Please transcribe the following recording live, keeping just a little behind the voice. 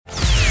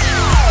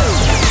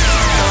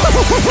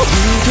You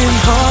can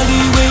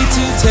hardly wait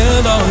to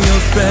tell all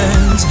your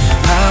friends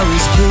how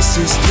his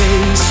kisses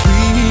taste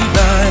sweet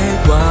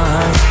like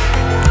wine,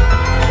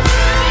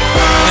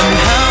 and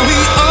how he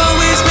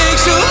always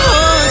makes your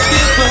heart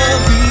skip a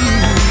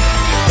beat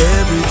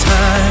every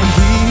time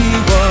he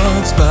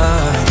walks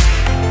by.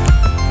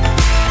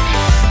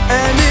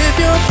 And if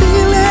you're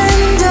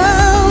feeling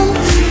down,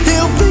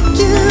 he'll pick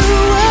you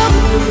up,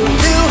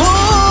 he'll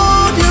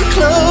hold you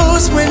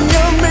close when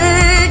you're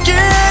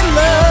making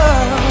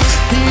love.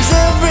 He's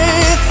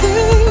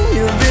everything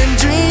you've been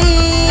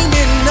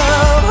dreaming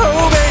of.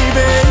 Oh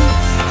baby,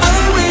 I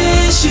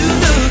wish you'd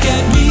look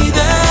at me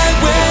that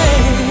way.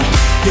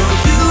 Your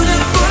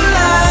beautiful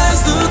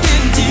eyes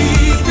looking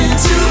deep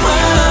into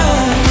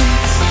mine,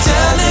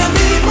 telling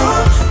me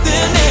more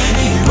than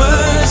any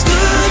words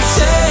could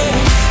say.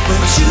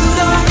 But you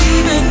don't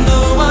even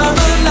know I'm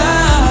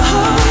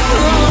alive.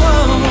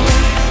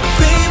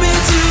 Baby,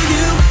 to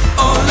you,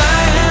 all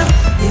I am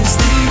is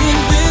the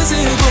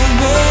invisible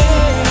man.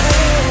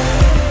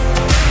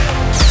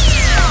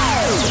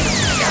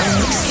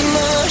 Mixed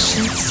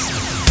emotions.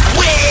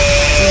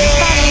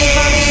 Finally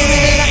found me a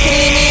river that can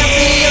lead me out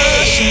to the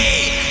ocean.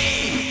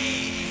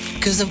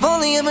 'Cause I've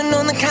only ever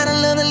known the kind of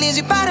love that leaves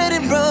you battered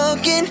and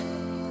broken.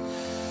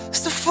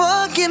 So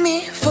forgive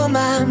me for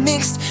my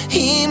mixed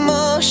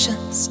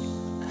emotions.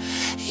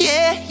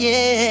 Yeah,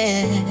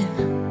 yeah.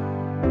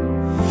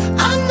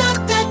 I'm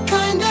not that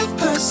kind of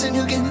person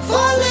who can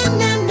fall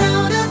in and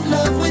out of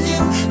love with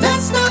you.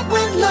 That's not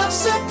what love's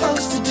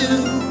supposed to do.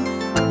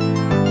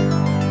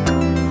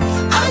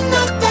 I'm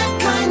not that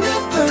kind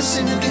of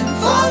person who can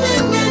fall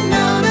in and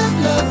out of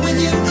love with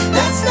you.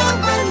 That's not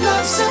what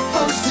love's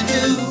supposed to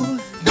do.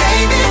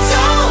 Baby,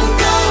 don't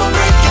go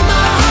breaking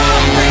my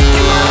heart,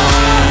 breaking my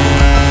heart.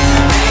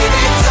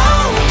 Baby,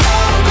 don't go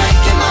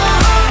breaking my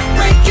heart,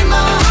 breaking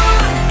my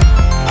heart.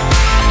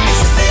 This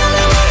is the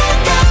only one I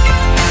got.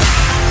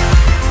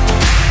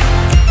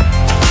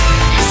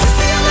 This is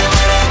the only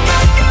one I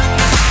got.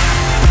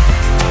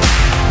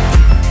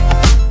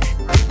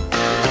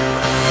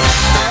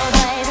 Oh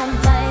baby,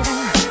 baby,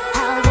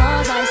 how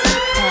was I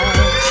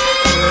supposed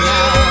to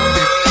know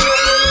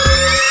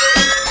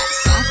that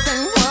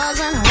something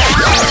wasn't right?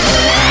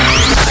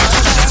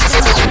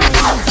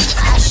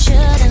 I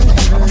shouldn't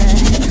have let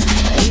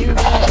you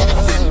go.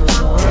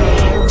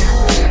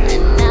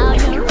 And now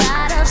you're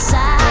right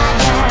upside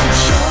down.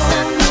 Show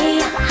me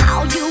how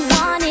you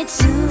want it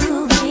to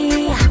be.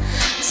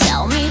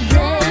 Tell me,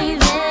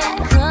 baby,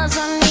 'cause I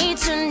need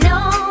to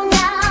know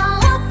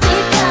now.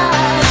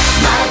 Because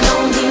my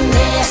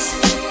loneliness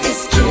is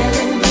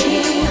killing me,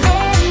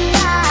 and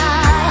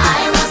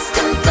I must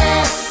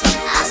confess,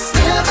 I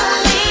still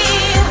believe.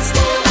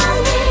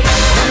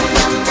 When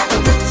I'm not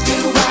with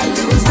you, I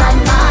lose my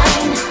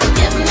mind.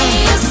 Give me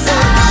a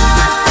sign.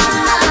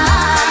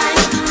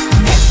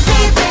 Hit me,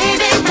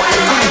 baby,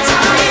 one more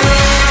time.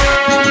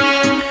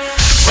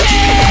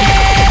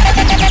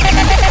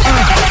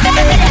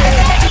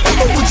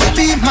 Would you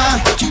be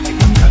mine?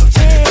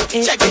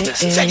 Check it,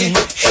 check it.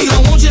 He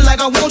don't want you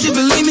like I want you,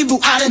 believe me, boo,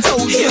 I done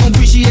told you. He don't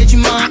appreciate you,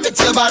 mom, I can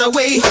tell by the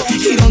way.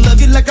 He don't love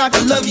you like I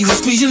can love you, and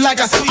squeeze you like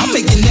I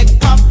make your neck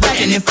pop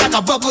back, and in fact I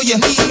buckle your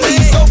knee.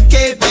 Please,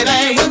 okay,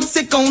 baby, what's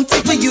it gon'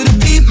 take for you to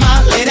be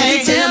my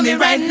lady? Tell me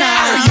right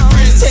now. Your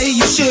friends tell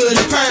you should,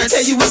 and parents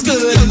tell you it's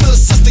good. Your little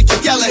sister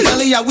keep yelling,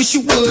 Ellie, I wish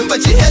you would,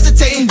 but you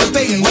hesitating,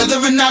 debating whether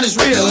or not it's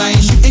real. I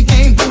ain't shooting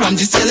game, boo, I'm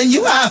just telling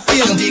you how I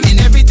feel. I'm digging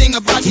everything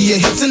about you, your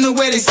hips and the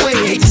way they sway.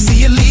 Hate to see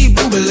you leave,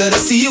 boo, but love to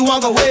see you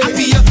walk away. I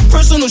be your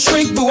personal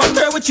shrink, boo, I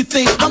care what you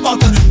think. I bought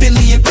the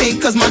Bentley and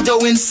pink, 'cause my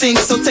dough in sync.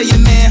 So tell your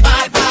man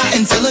bye-bye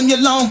and tell him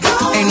you're long.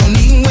 Ain't no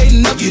need in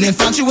waiting up, you done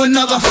found you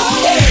another.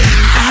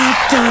 I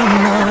don't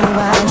know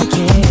why you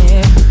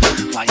care.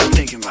 Why you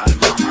thinking about it,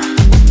 mama?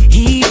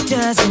 He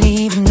doesn't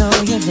even know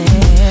you're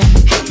there.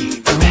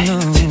 Oh, no.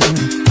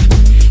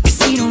 'Cause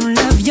he don't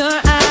love your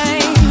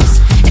eyes,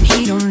 and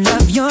he don't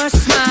love your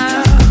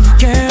smile.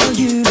 Girl,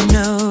 you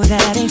know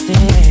that ain't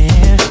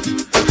fair.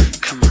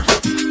 Come on.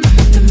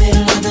 The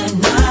middle of the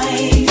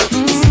night,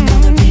 is he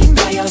gonna be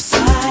by your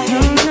side?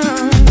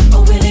 No.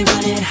 Or will he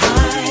run and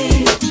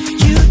hide?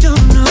 You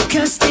don't know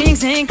 'cause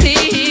things ain't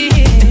clear.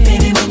 And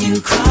baby, when you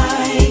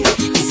cry,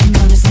 is he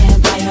gonna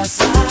stand by your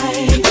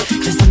side?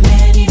 Does the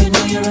man even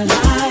know you're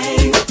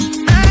alive?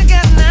 I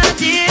got an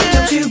idea.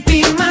 Don't you be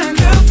my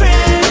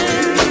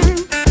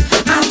girlfriend?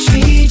 I'll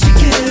treat you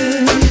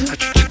good. I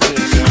treat you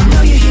good, girl. I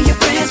know you hear your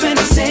friends when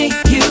I say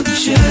you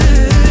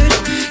should.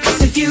 'Cause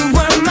if you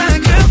were my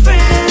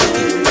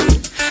girlfriend,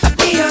 I'd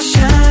be your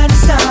shining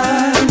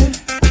star,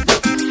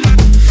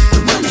 the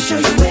one to show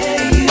you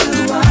where you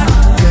are.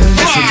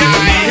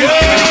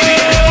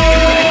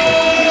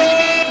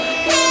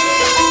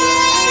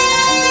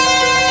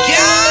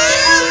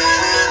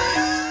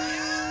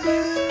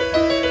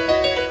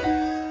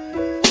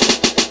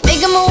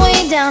 Making my way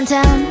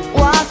downtown,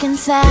 walking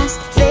fast,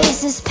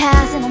 faces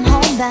pass and I'm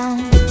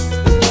homebound.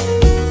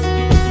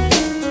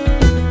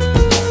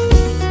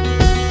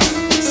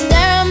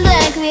 Staring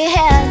blankly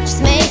ahead,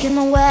 just making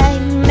my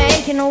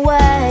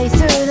way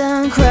through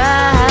the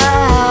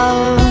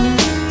crowd.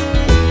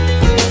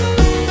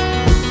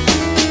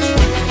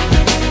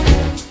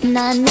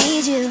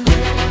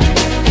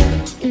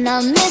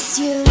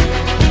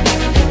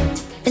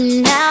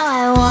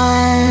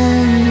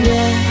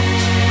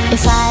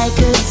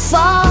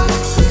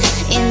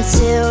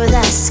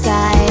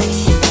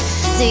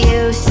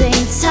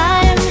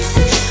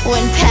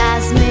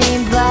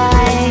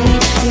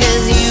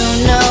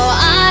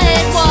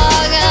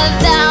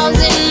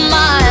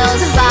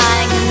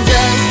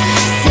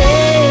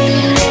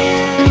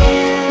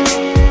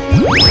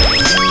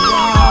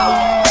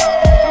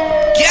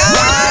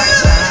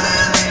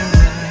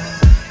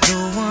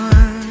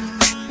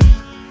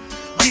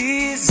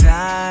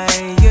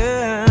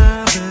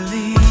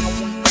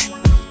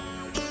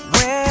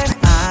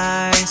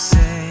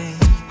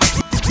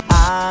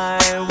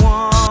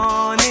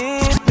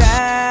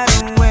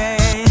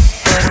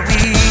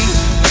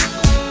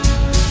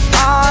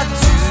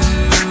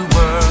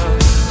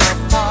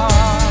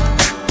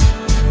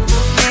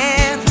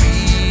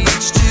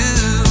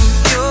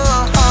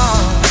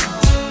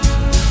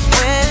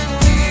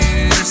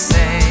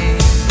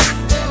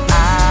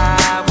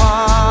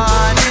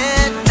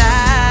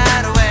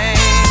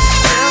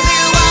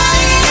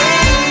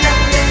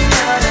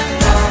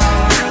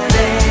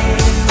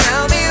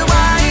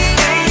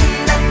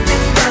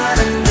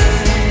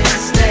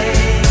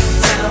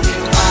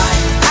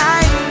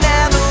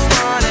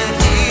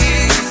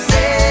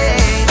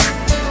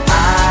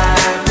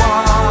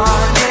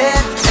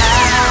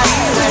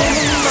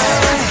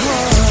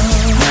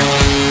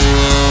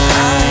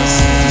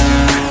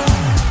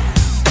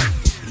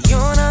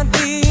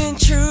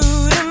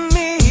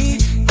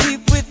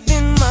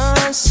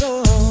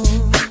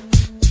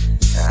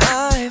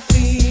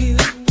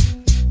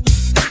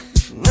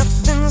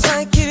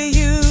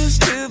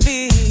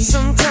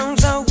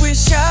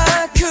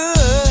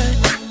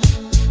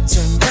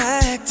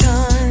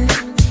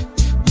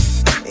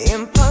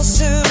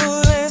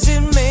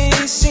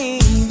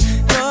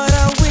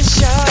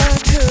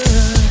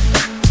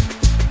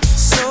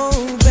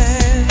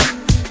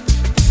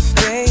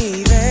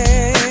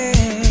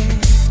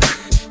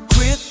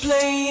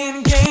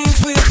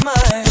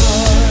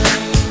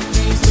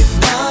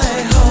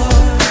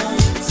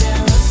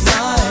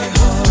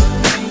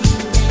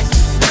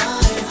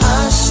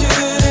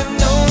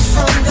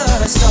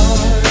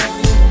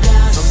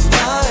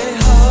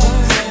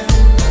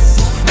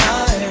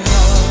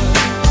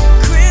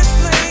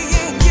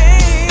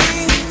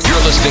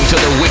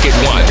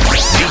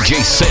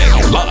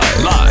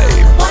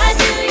 Live. Why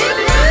do you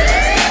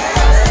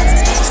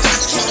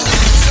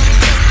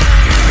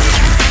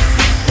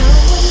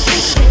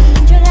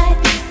change your life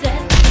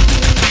except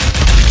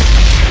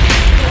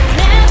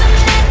never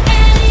let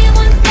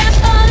anyone step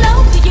all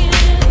over you.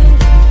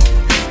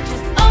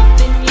 Just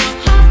open your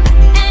heart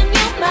and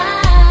your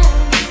mind.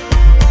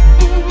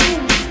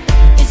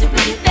 Is it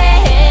really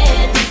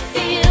fair to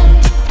feel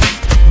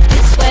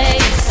this way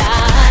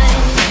inside?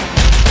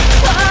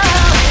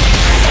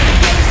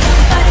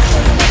 Somebody's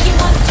the way you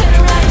want to turn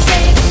around and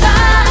say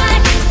goodbye.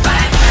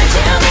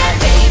 Tell me,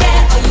 baby,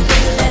 are you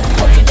gonna let them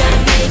hold you down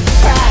and make you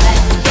cry?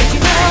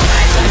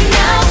 Don't you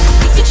know,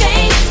 things to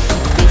change,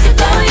 things to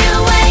blow you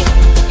away.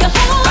 Your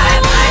whole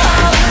world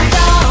gone,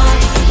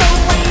 go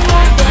one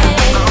more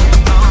day.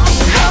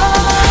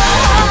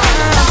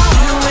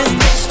 You and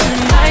this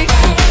tonight,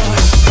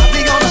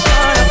 probably gonna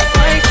start a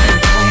fight.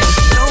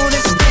 No,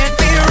 this can't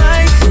be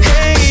right.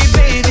 Hey,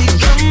 baby,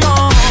 come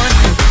on.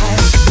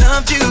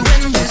 Loved you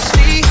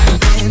endlessly,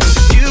 and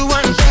you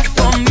weren't there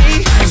for me.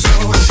 So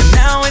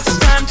now it's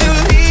time to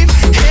leave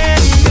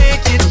and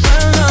make it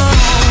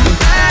alone.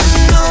 I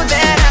know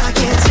that I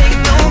can't take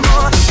no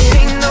more. It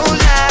ain't no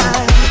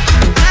lie.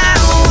 I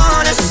don't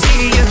wanna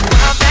see you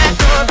out that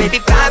door, baby.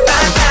 Bye,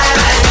 bye,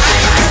 bye.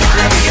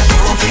 Wanna be a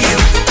fool for you,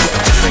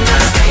 just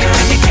another player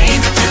in your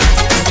game for two.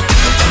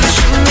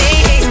 You may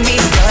hate me,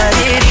 but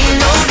it ain't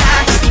no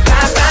lie.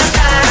 Bye, bye,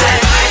 bye.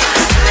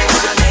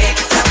 Wanna make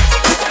it up,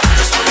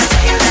 just wanna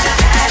tell you that I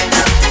had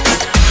enough.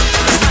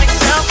 Might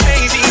sound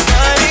crazy,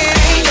 but it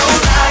ain't no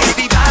lie.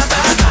 Bye, bye,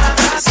 bye,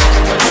 bye.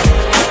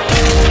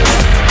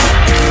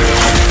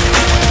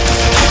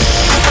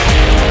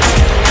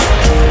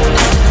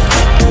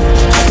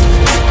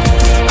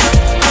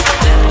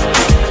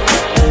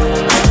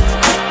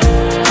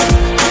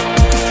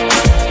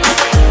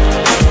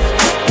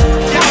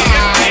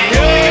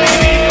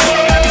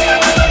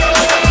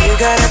 You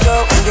gotta go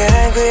and get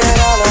angry at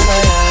all of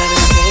my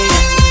honesty.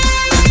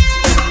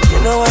 You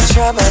know I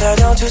try, but I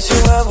don't do too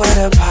well with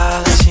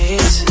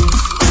apologies.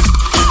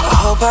 I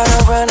hope I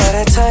don't run out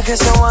of time, cause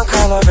someone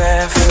call a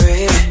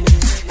referee.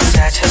 Cause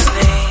I just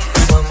need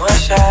one more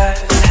shot,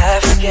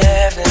 have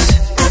forgiveness.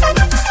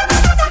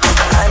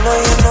 I know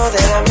you know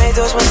that I made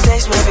those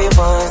mistakes maybe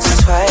once or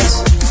twice.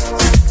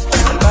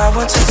 And by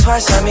once or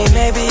twice, I mean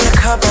maybe a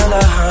couple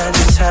of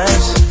 100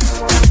 times.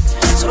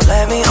 So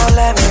let me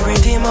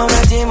redeem on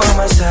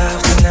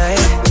myself tonight.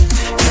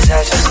 Cause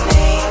I just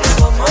need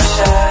one more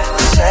shot,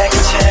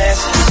 second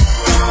chance.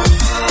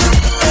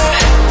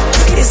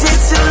 Is it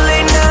too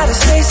late now to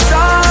say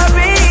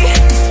sorry?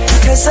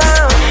 Cause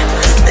I'm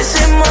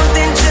missing more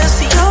than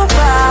just your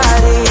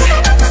body.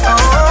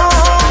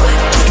 Oh,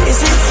 is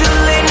it too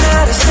late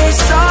now to say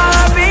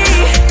sorry?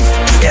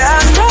 Yeah,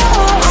 I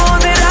know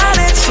that I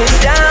let you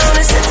down.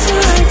 Is it too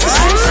late to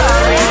say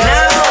sorry now?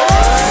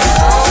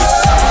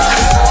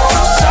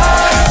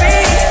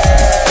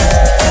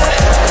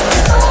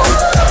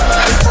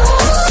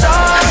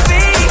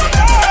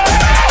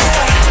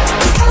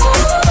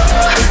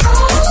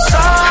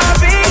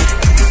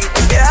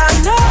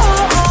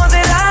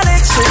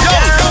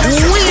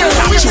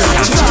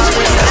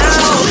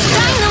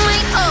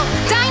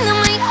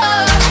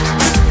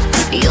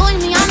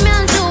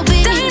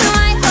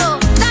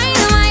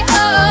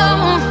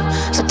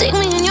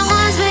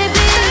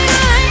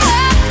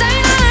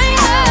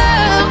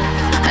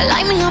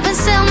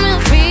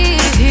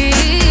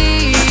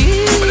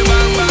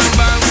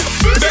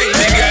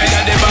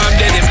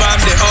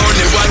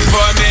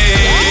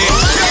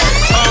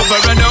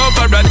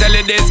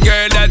 This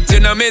girl that you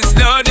know miss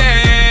no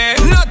day.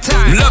 No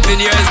time.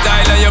 Loving your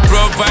style and your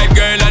profile,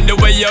 girl, and the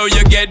way how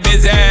you get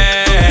busy.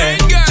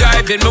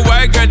 Driving my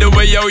work, girl, the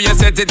way how you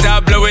set it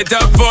up, blow it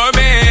up for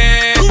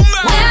me.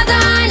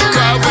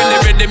 Cause when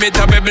the rhythm it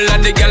a bubble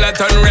and the girl a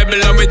turn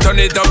rebel, and we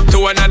turn it up to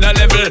another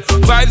level.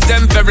 Vibes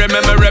them very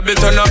memorable,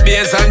 turn up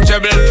bass and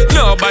treble.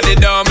 Nobody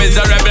down is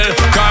a rebel.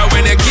 Cause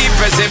when you keep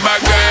pressing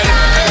back, girl,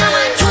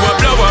 you will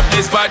blow up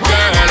this spot,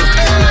 girl.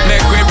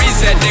 Make we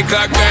reset the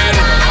clock, girl.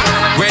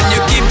 When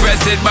you keep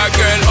pressing back,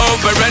 girl,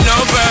 over and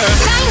over.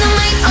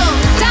 Dynamite, oh,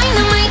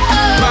 dynamite,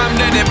 oh. Bam,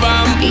 daddy,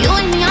 bam. You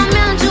and me are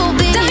meant to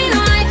be.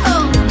 Dynamite,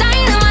 oh,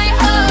 dynamite,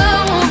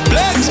 oh.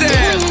 Bless them.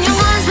 Take me in your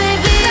arms,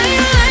 baby.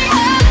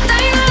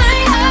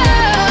 Dynamite,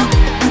 oh.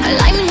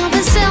 Light me up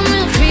and set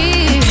me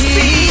free.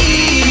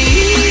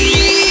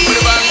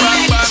 Bang,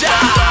 bang, bang,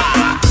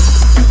 bang.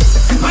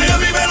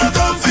 Miami me lo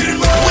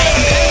confirmó.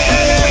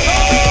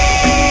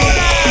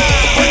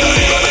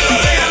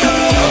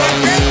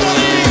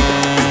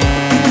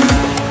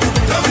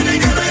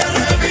 Dominicano ya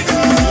repito.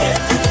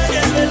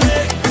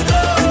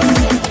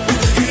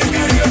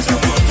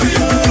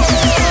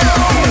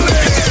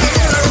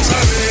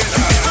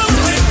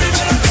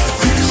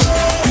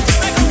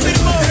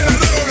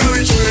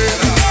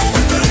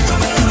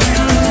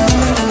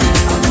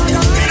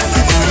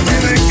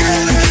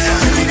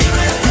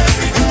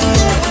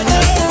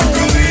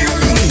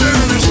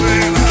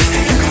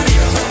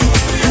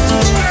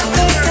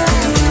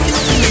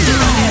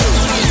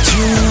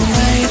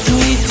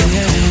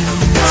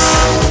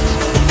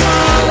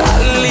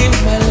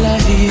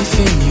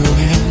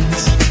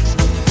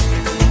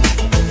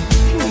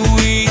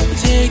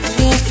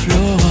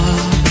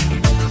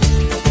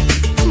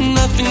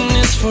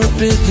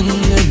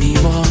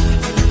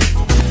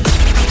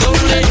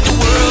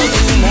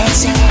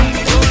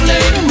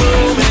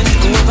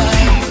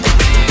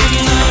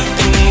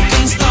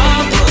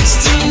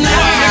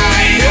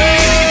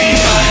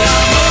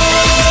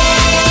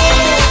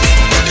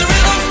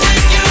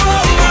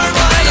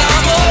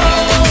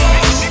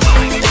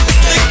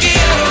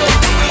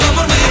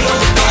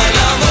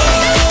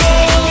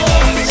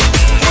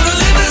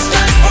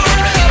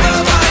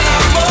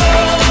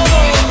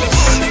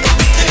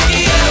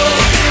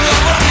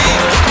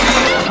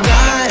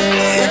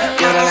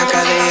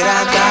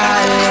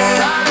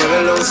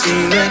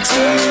 sin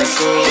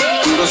exceso,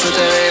 duro se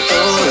te ve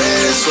todo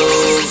eso.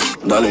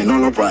 Dale, no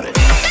lo pares.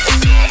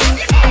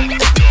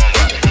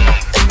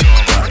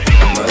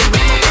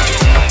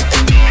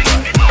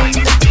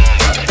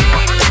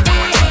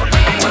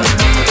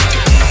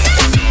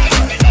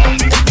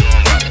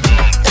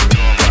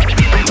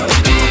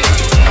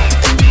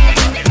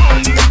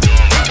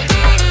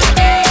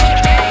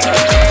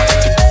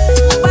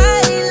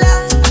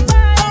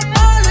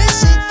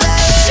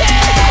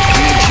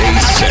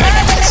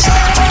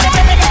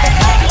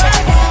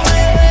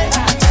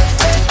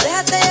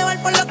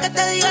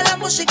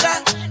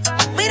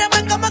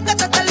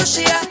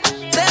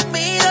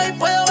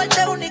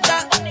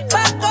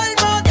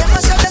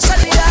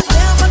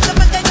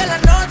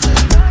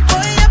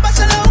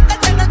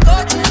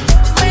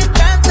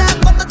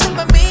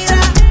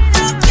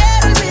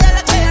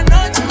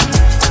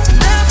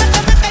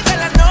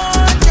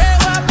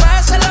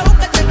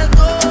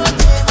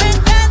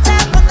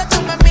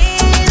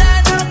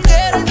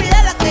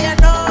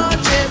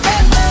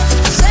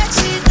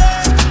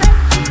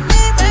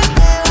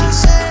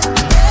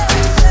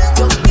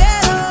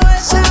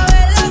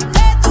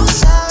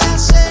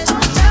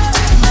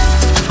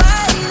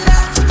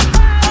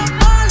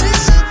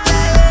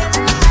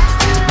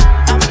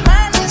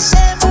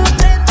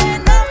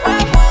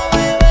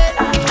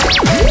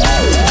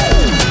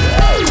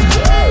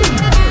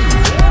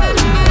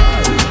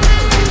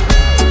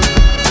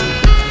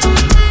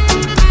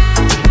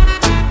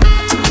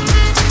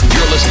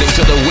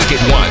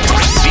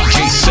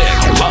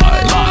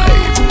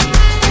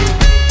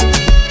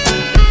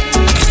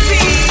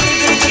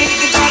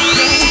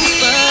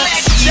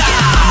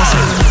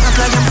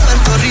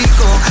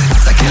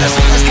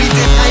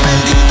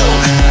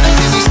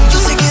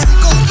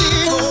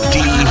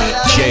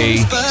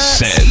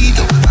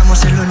 Vamos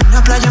a hacerlo en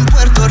una playa en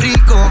Puerto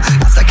Rico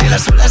hasta que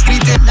las olas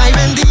griten ay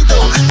bendito,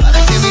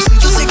 para que mi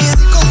sello se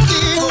quede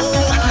contigo.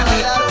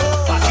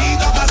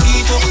 Pasito a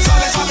pasito,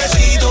 suave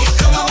suavecito,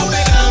 lo vamos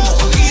pegando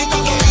poquito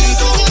a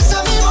poquito.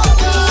 Esa mi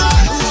boca,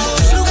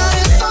 tus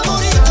lugares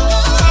favoritos.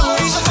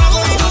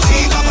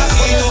 Pasito a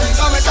pasito,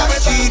 suave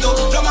suavecito,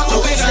 lo vamos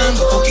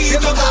pegando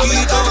poquito a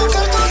poquito.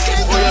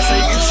 Voy a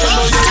seguir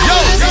siendo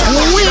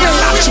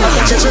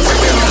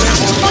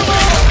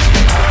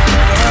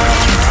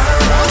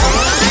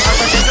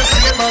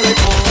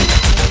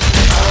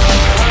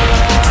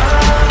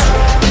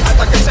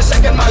hasta que se seque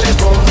el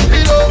malecón.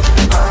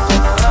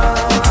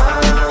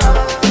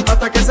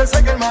 Hasta que se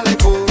seque el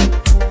malecón.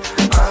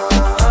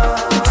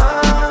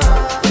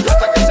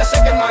 Hasta que se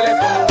seque el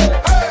malecón.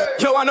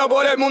 Yo ando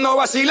por el mundo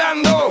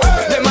vacilando,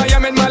 de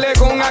Miami el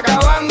malecón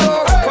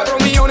acabando, 4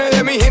 millones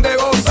de mi gente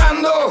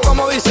gozando.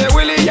 Como dice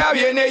Willy, ya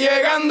viene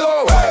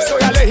llegando.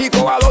 Soy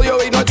alérgico al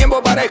odio y no hay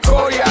tiempo para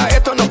escoria.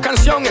 Esto no es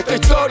canción, esto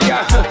es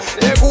historia.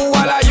 De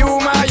Cuba a la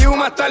Yuma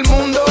hasta el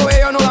mundo.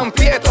 Ellos no dan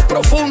pie, esto es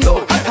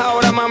profundo.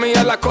 Ahora mami,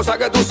 haz las cosas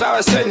que tú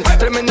sabes hacer.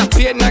 Tremendas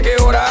piernas que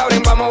ahora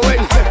abren, vamos a ver.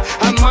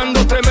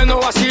 Armando tremendo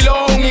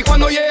vacilón. Y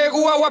cuando llegue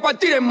Cuba voy a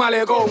partir el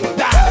malecón.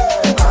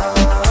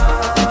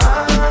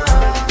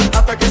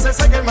 Hasta que se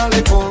seque el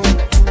malecón.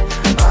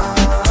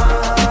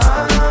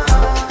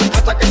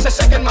 Hasta que se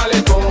seque el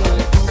malecón.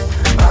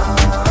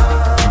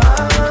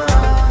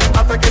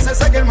 Hasta que se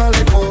seque el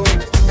malecón.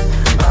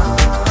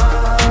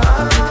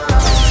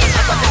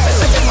 Hasta que se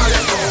seque el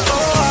malecón.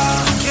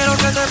 Quiero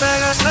que te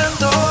pegues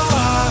lento.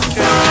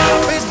 Quiero que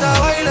la pista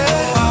baile.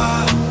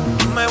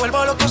 Me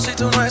vuelvo loco si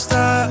tú no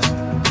estás.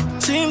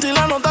 Sin ti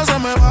la nota se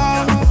me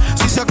va.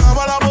 Si se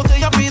acaba la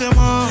botella pide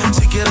más.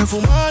 Si quieres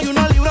fumar y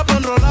una libra para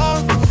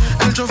enrolar.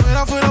 El chofer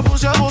afuera por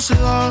si algo se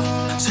da.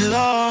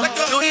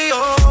 Tú y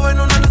yo en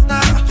una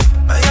nota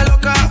media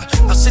loca.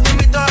 Así te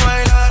invito a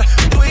bailar.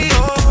 Tú y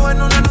yo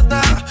en una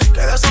nota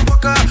que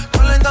desenfoca.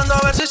 Calentando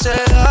a ver si se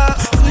da.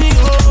 Tú y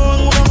yo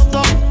en una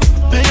nota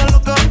media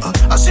loca.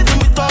 Así te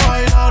invito a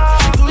bailar.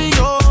 Tú y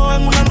yo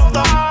en una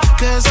nota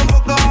que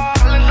desenfoca.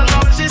 Calentando a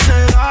ver si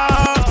se da.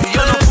 Y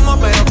yo no fumo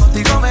pero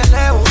contigo me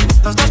elevo.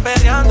 Nos estás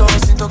peleando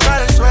sin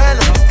tocar el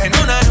suelo. En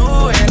una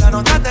nube la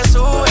nota te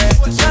sube.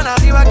 Suena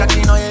arriba que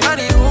aquí no llega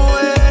ni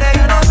Uber.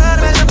 Ella no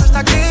duerme, siempre está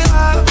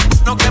activa.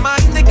 No quema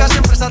indica,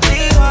 siempre está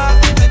activa.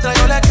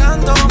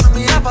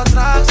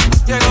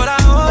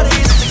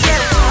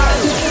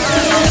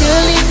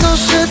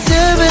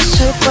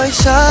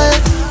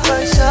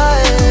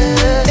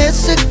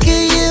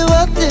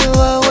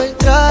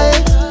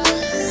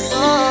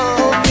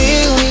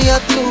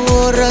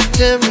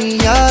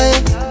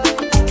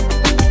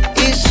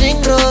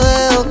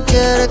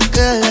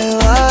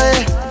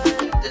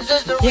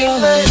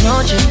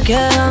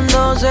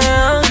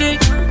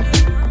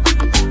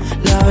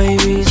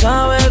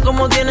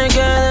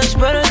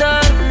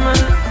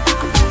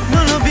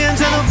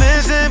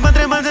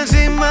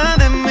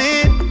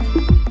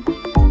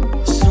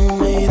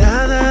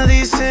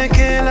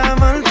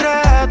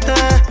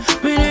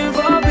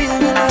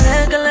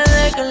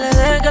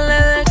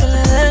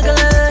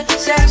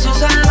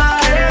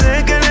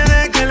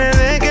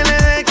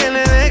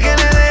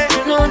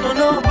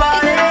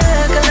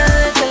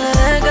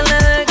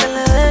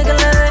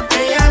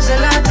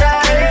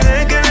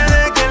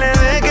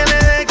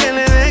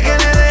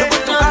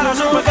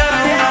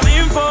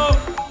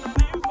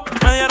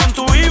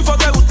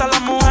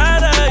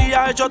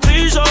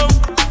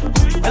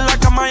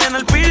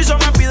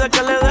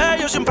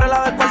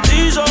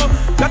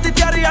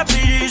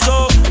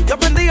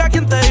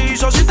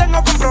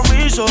 tengo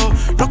compromiso.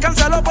 Lo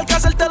cancelo porque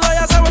hacértelo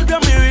ya se volvió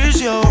mi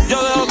vicio.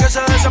 Yo dejo que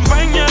se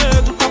desempeñe,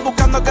 tú estás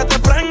buscando que te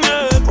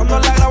preñe. Cuando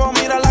la grabo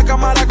mira la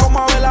cámara como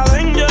Abela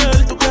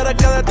Danger. Tú quieres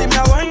que de ti me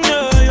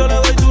adueñe, yo le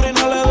doy duro y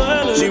no le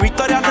duele. Si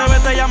Victoria TV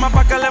te llama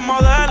pa' que le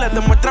modeles,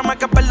 demuéstrame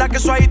que es verdad que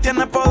eso ahí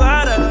tiene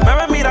poderes. Me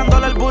ve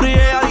mirándole el booty y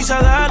ella dice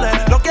dale.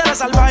 Lo quiere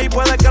salvar y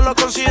puede que lo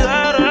considere.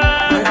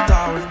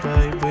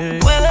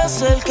 Puede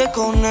ser que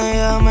con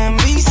ella me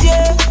envicie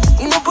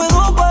y no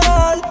puedo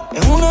parar.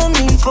 Es una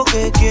ninfo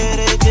que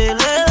quiere que le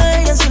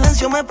dé y en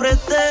silencio me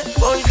preste.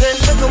 Porque el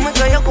peco me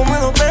calla como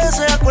 2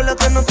 veces.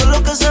 Acuérdate, no todo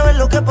lo que se ve es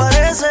lo que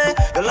parece.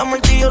 Yo la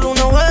martillo, el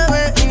uno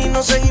bebe y ni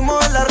nos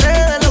seguimos en las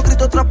redes. Los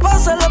gritos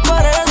traspasan las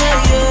paredes,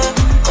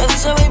 yeah. Me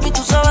dice baby,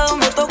 tú sabes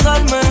dónde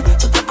tocarme.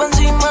 Se trepa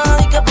encima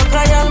y que pa'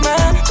 callarme.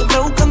 Siempre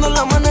buscando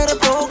la manera de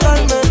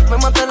provocarme. Me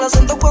mata el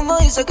acento cuando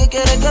dice que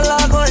quiere que la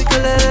hago y que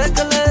le dé,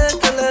 que le dé,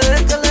 que le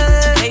dé, que le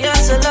dé. Ella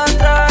se la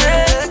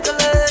trae. Que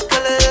le dé, que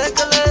le dé,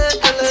 que le dé,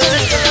 que le dé,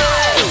 que le dé.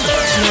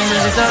 Si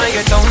necesitas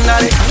reggaetón,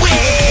 dale.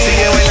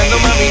 Sigue bailando,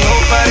 mami, no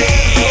pare.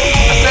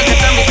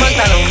 Acércate a mi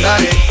pantalón,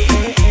 dale.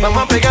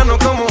 Vamos a pegarnos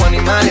como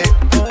animales.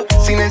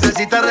 Si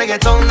necesitas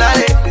reggaetón,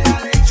 dale.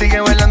 Sigue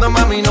bailando,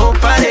 mami, no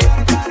pare.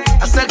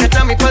 Acércate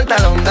a mi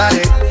pantalón,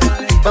 dale.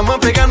 Vamos a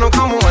pegarnos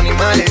como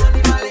animales.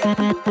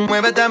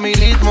 Muévete a mi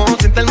ritmo,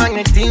 siente el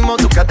magnetismo.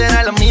 Tu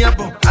cadera es la mía,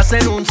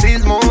 hacen un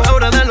sismo.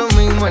 Ahora da lo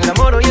mismo, el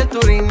amor y el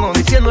turismo.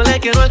 Diciéndole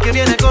que no al que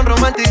viene con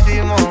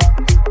romanticismo.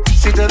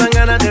 Si te dan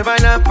ganas de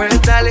bailar,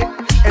 pues dale.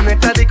 En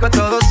esta disco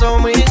todos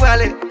somos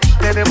iguales.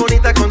 Te ves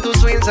bonita con tu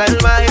swing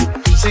salvaje.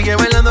 Sigue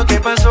bailando, ¿qué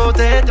pasó?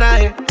 Te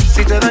traje.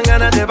 Si te dan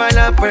ganas de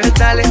bailar, pues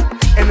dale.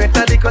 En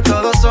esta disco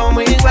todos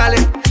somos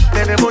iguales.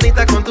 Te ves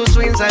bonita con tu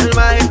swing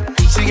salvaje.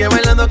 Sigue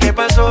bailando, ¿qué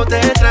pasó? Te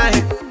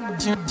traje.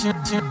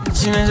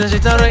 Si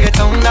necesitas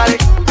reggaetón, dale.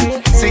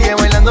 Sigue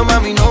bailando,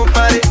 mami, no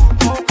pare.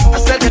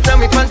 Acércate a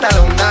mi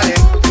pantalón, dale.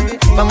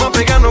 Vamos a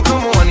pegarnos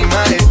como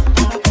animales.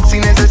 Si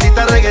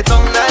necesitas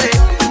reggaetón, dale.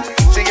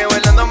 Sigue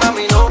bailando,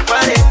 mami, no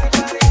pare.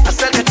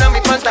 Acércate a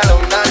mi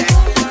pantalón, dale.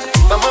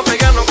 Vamos a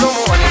pegarnos como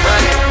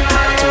animales.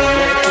 Tú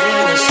me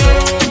tienes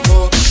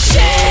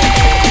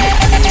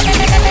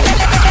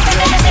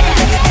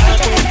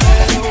loco,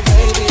 pero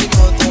baby,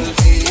 no te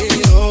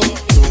olvido.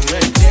 Tú me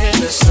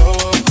tienes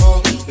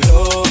loco,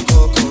 loco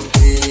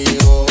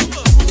contigo.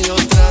 Yo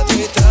trato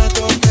y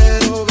trato,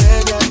 pero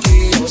baby, aquí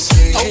yo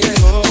sigo.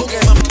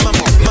 Okay.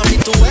 Mami,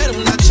 tú eres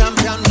una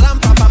champion,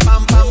 rampa, pa,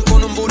 pam, pam,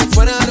 con un booty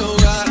fuera de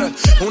lugar.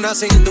 Una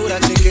cintura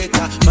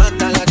chiquita,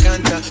 mata la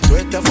cancha, tú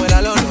estás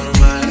fuera lo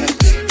normal.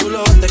 Tú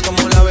lo bates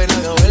como la vena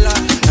de abuela.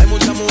 Hay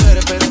muchas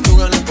mujeres, pero tú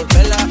ganas por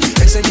vela.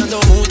 Enseñando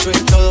mucho y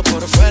todo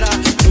por fuera.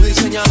 Tu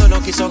diseñador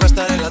no quiso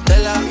gastar en la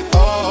tela.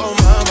 Oh,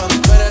 mama,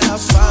 tú eres la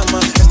fama.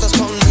 Estás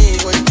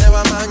conmigo y te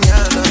va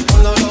mañana.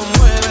 Cuando lo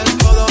mueves,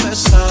 todo me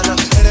sana.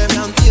 Eres mi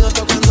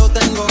antídoto cuando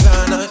tengo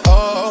ganas.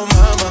 Oh,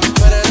 mama,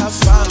 tú eres la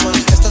fama.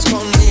 Estás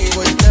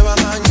conmigo y te va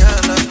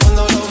mañana.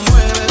 Cuando lo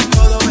mueves,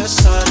 todo me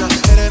sana.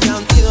 Eres mi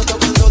antídoto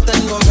cuando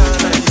tengo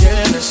ganas. Me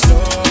tienes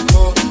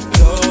loco,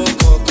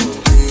 loco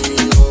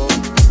contigo.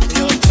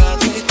 Yo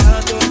trato y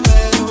trato,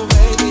 pero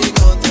baby,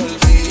 no te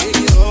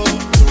olvido.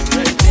 Tú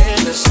me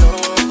tienes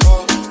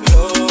loco,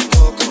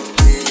 loco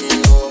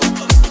contigo.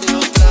 Yo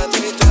trato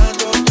y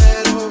trato,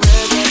 pero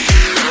baby,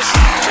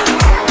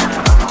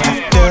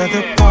 After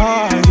the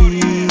party,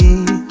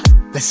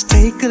 let's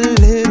take a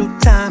little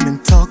time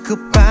and talk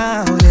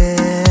about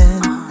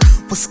it.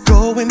 What's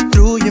going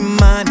through your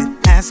mind?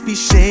 It has me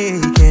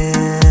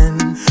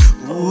shaking.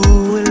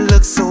 Ooh, it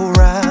looks so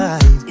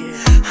right.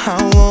 I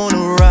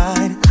wanna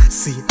ride.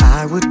 See,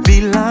 I would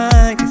be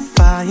lying if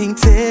I ain't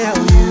tell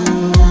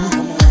you.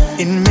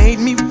 It made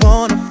me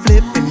wanna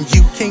flip and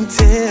you can't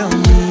tell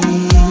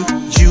me.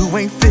 You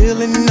ain't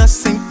feeling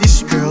us, ain't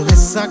this girl,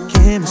 it's our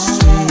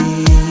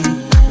chemistry.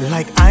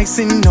 Like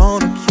icing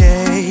on a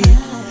cake.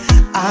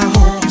 I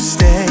hope you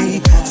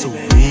stay so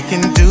we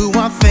can do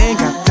our thing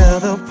after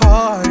the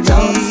party.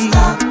 Don't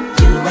stop,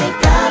 you ain't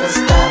gotta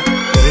stop.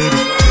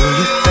 Baby, do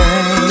your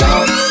thing.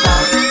 Don't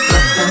stop,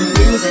 let the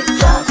music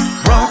drop.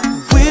 Rock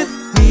with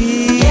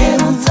me.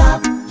 Get on top,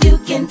 you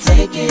can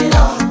take it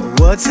off.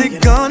 What's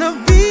it gonna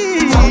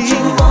be? Don't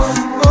you want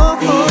the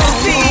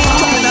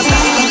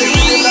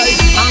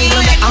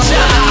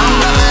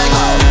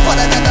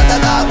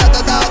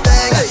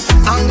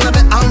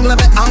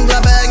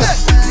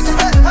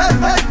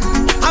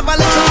Have a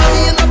little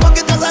money in the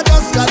pocket 'cause I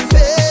just got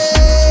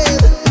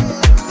paid.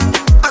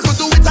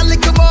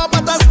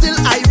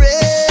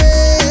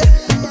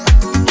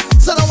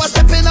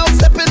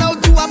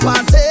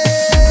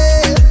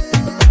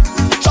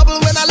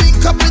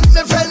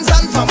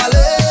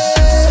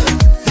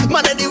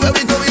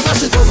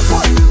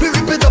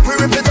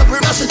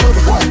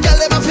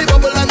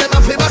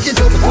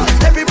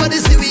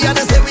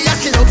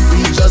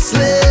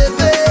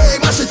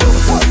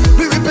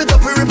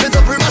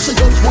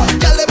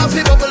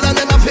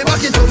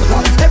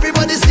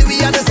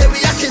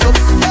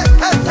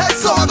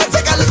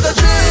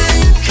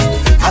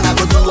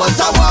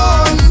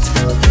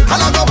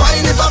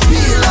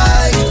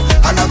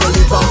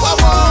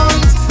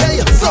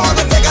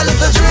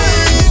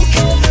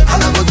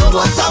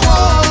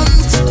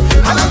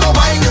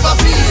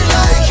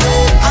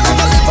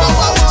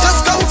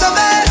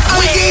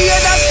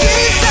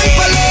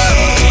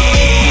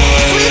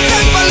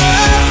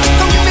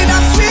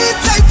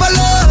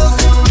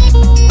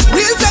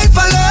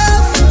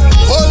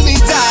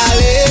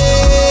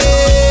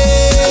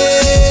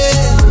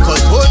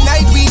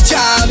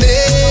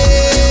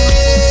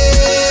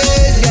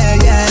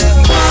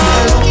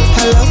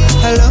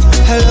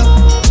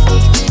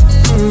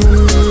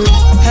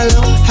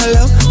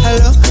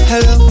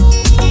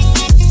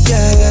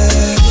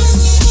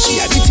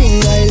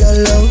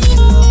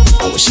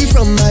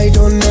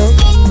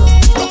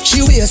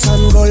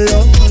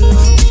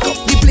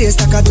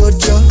 like a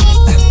dojo.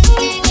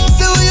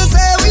 So what you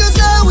say, what you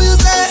say, what you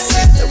say?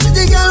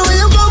 Pretty girl, when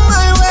you come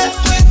my way,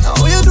 now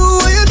what you do,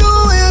 what you do,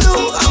 what you do?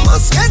 I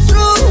must get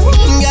through.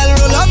 Girl,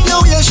 roll up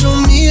now, you show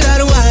me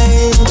that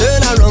wine.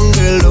 Turn around,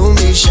 girl, don't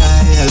be shy.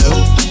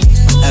 Hello,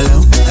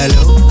 hello,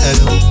 hello,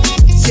 hello.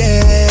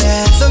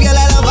 Yeah. So girl,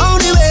 I love how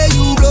the way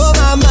you blow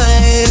my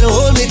mind.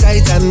 Hold me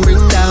tight and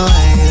bring that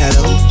wine.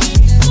 Hello,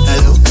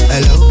 hello,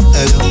 hello,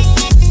 hello.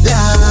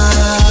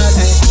 Lord,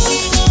 hey.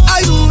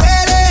 Are you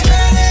ready?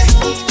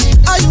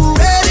 Are you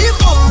ready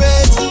for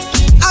it?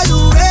 Are you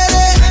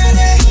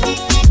ready?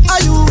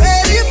 Are you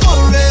ready for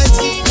it?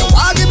 You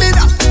want give me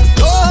that?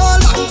 No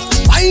hold back.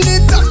 Wind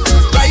it up,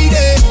 ride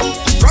it,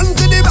 front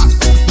to the back.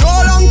 No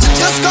long,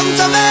 just come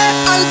to me.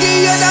 I'll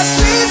give you that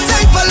sweet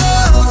type of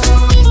love.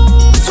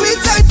 Sweet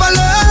type of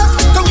love.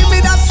 Come give me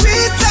that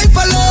sweet type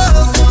of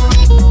love.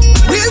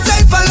 Real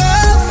type of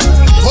love.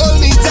 Hold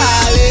me,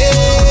 darling.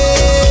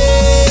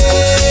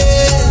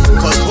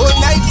 Cause whole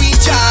night we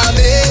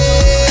jamming.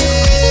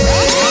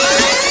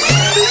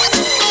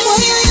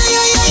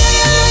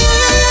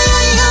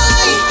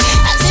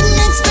 I didn't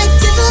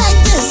expect it like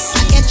this.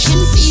 I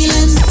catching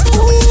feelings.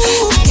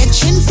 I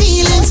catching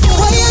feelings. I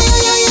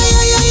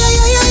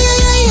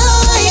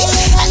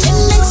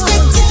didn't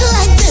expect it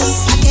like this.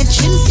 I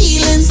catching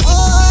feelings. I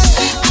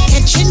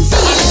catching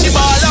feelings. She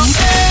ball up,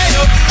 hey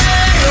yo,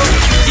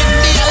 give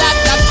me a lot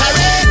that I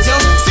rate you.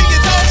 Sing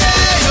it out,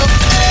 hey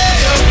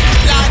yo,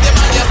 Lord,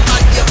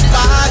 you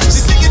bad. She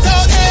sing it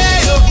out,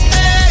 hey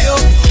yo,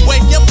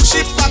 when you push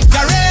it back,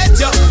 I rate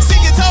you.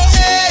 Sing it out,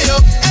 hey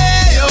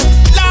yo,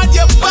 Lord,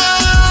 you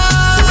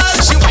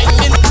bad. She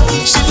whining,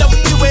 she love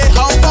the way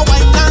how I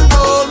whine and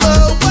roll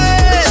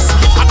waist.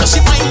 I know she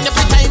whine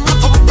every time I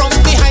come from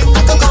behind,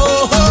 I can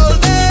go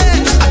hold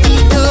it. I tell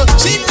you,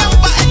 she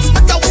never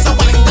expect I was a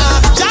whiner.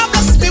 Jah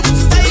bless me with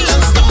style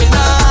and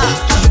stamina.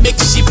 Make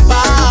she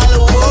ball,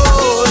 oh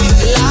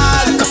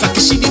Lord. Cause I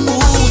can she the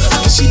mood, I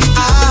can she the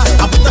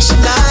eye. I put her she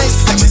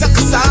nice, like she's a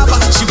cassava.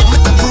 She want me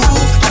to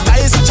prove that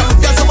I is a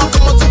champion, so I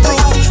come out to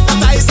prove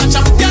that I is a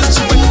champion.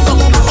 She went down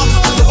lower,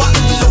 and lower,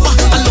 and lower,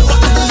 and lower,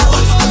 and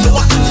lower, and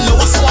lower, and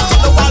lower. So I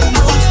follow her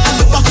lower, and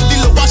lower. The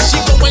lower she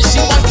go when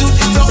she want to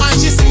the floor, and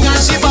she sing and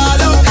she ball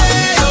out.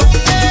 Hey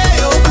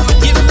yo,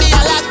 give me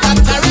a lot that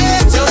I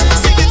rate you.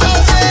 Sing it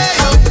out, hey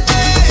yo,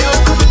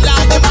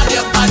 Lord, you bad,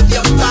 you bad,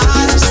 you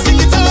bad. She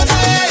sing it out,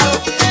 hey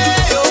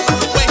yo,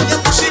 when you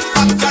push it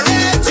back, I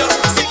rate you.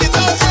 Sing it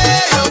out,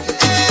 hey yo.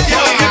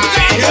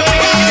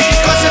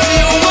 Cause if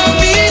you want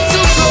me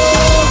to go,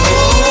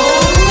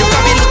 you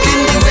can be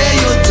looking the way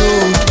you do.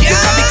 You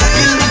can be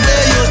cooking the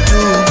way you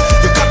do.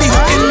 You can be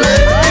hooking me.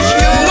 If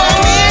you want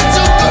me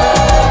to go,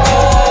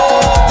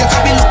 you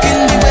can be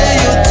looking the way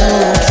you do.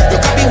 You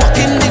can be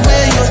walking the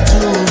way you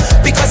do.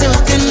 Because you're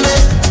hooking me.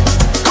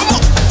 Come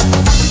on.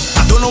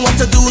 I don't know what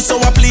to do, so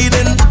I'm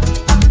pleading.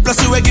 Plus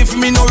you ain't give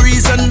me no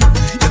reason.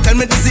 You tell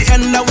me this the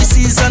end of the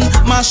season.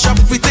 Mash up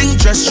everything,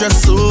 dress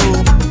so.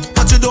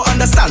 But you don't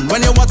understand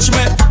when you watch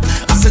me.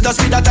 I said just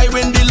be that I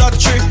win the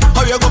lottery.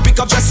 How you go pick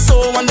up dress so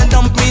and then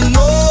dump me?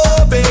 No,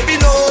 baby,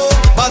 no.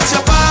 But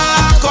you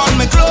pack on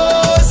me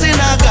clothes in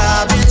a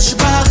garbage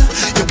bag.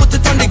 You put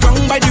it on the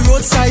ground by the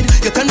roadside.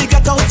 You tell me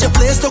get out your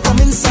place to come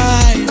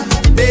inside.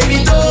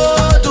 Baby,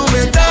 don't do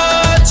me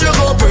that. You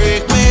go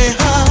break my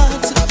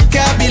heart.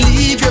 Can't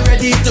believe you're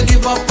ready to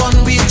give up on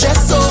me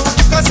just so.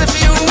 Cause if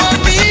you want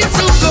me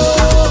to go,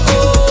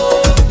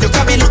 you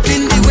can be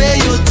looking the way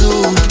you do.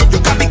 You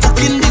can be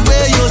cooking the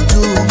way you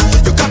do.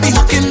 You can be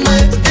hooking me.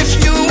 If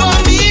you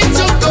want me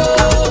to go,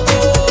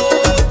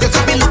 you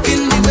can be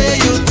looking the way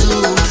you do.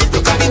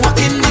 You can be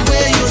walking the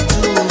way you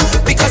do.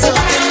 Because you're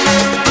hooking me.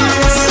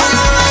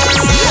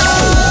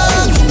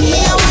 Give me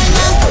a wine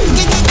up.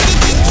 Give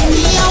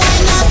me a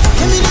wine up.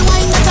 Give me the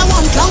wine that I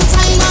want. Long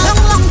time,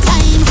 long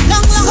time,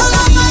 long time. So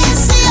long I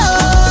see you.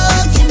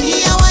 Give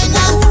me a wine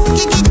up.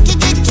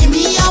 Give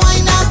me a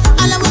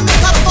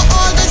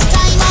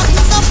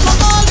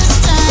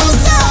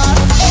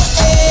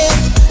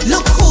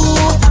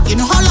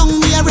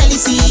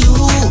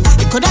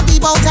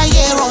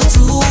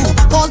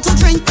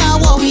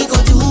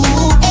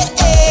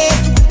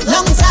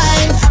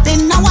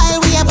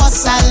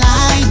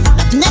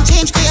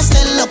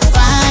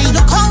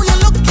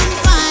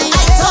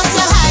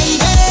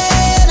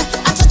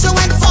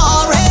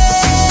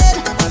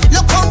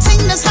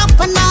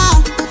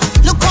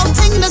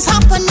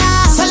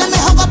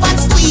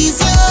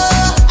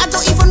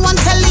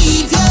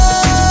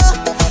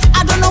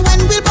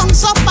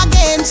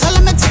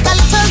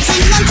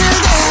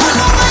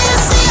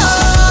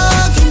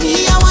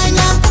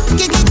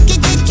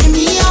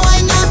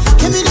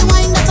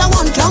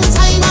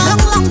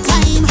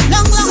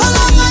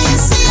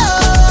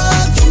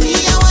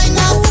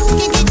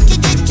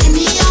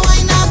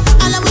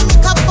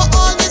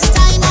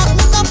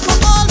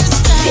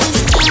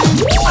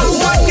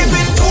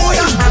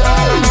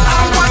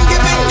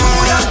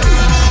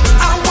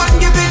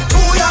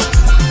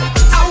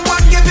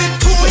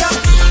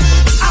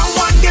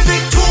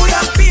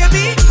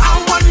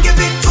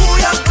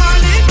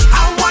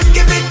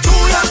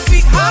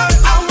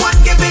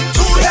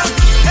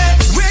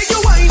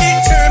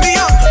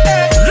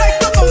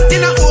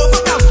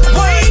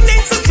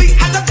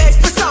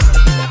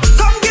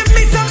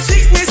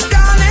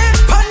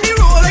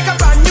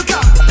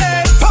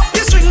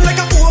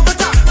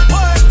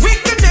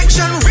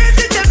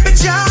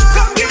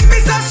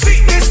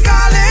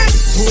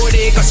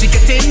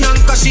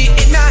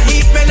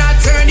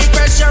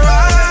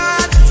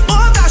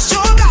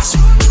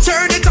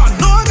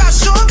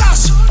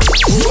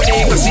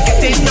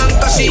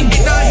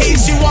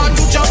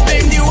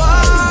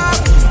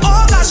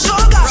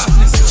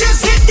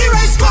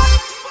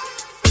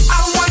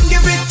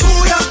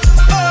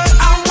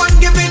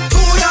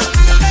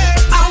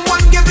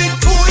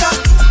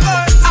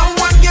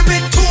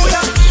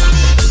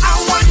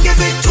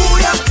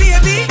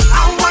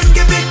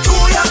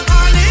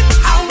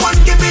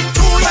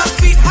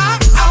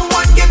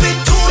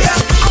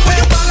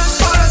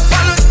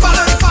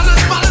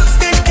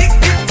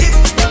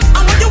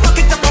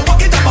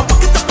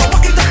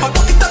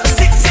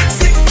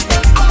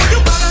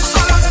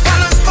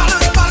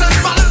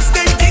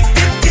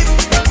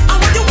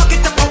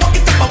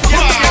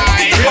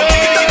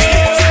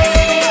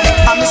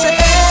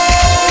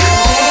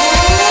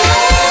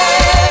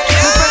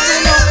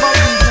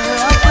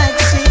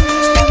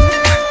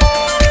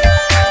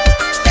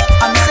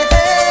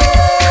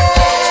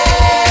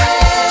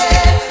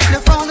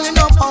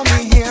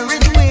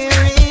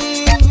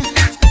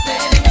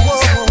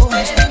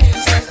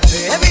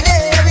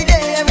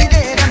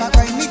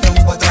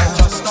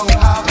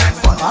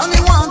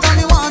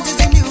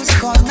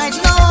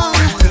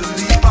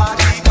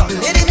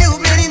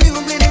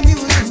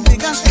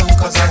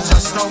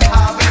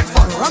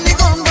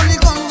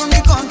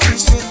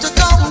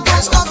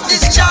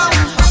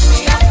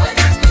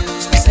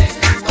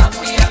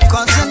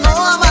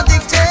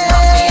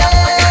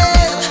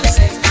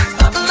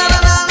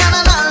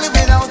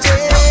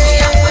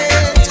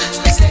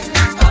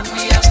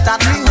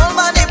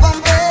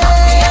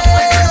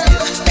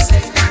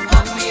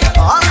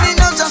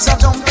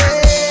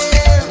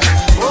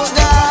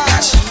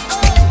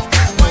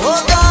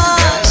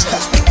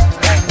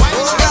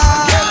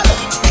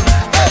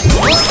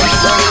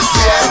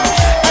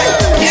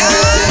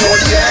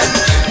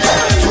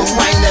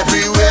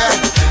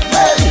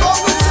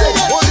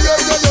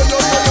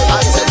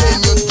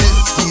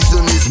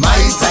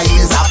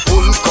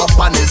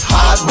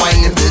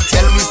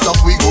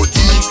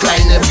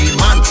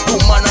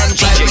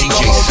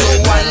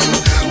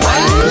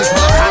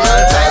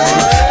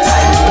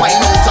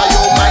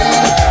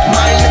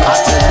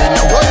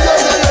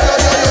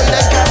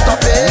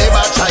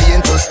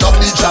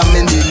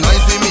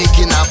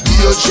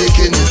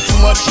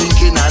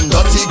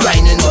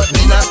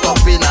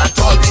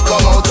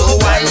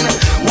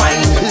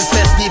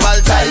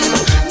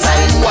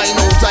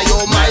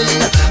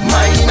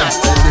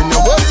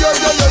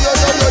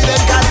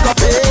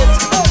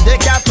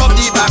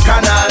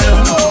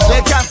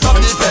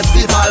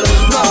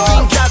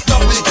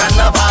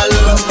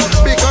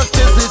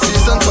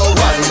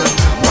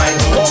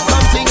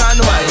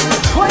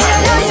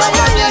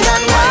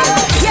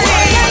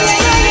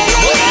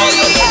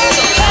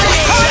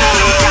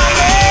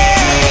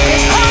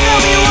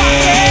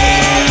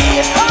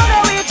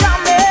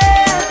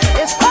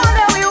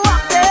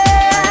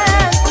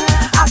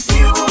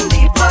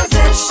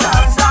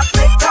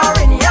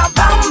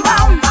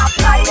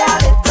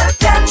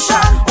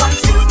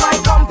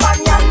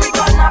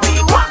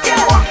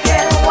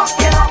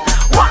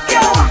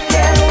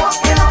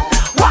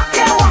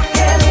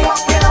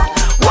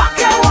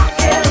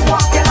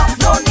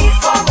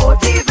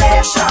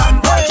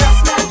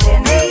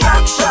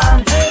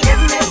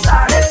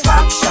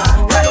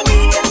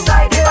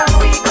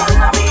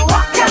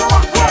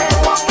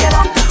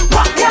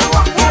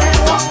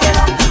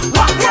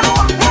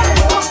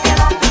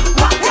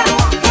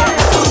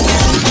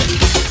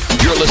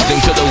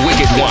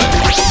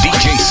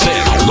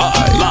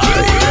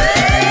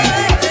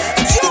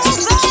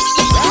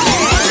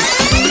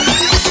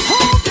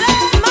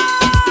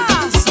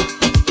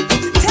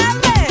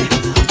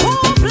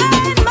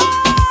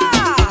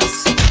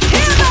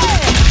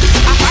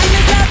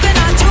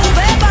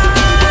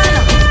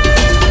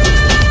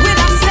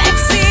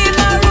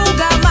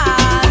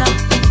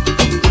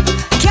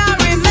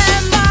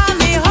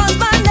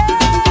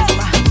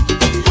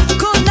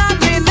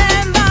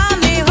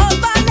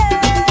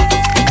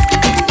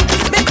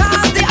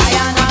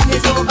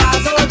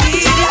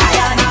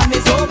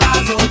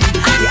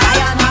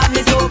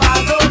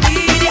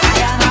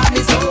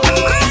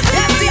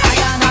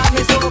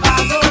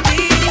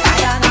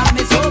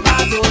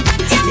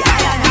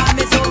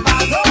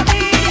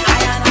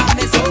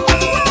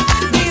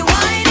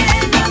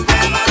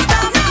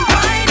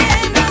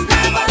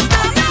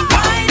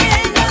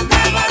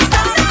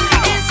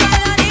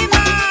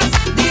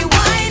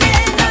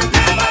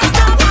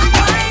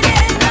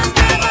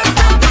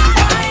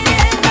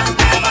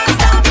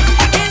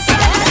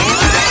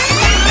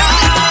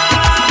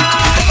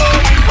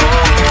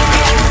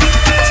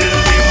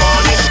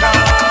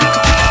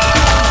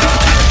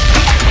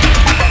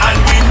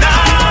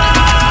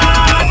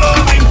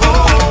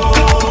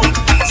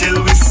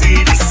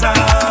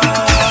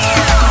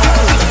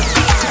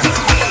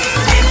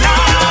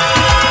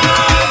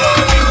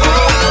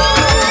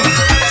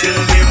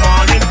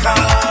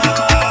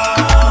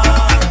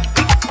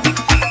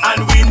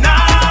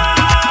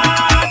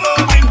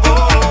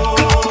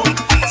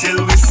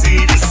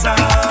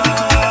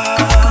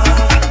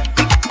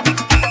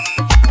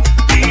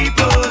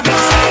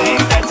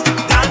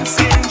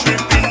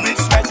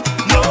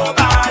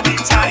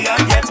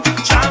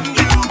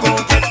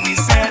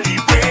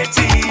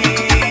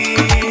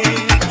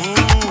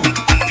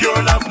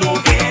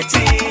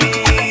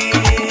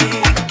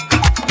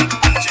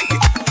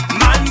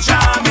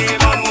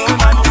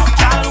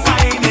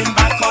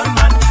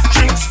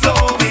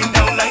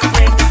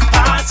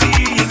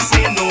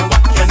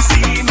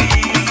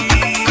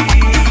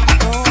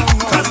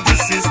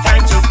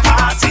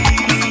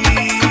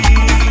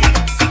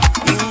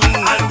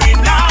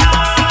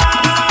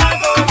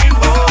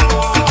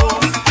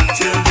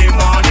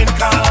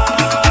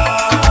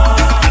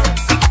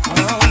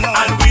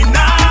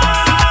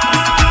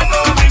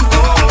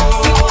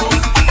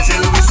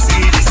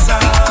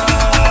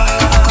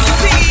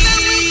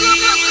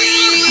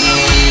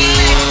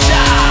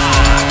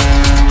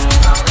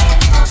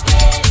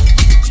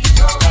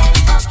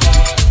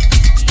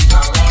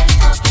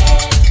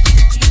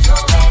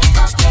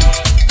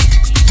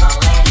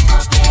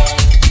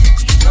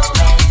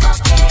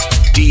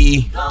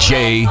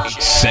DJ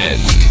Sen.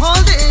 All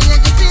day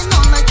you're getting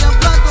on like your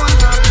blood don't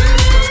have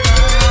sugar.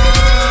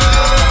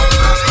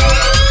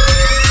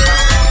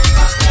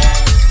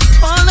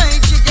 All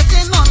night you're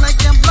getting on like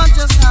your blood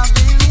just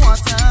having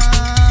water.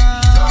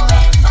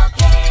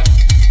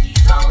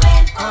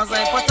 Cause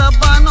I put a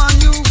ban on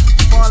you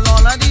for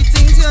all of the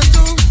things you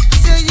do.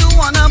 Say you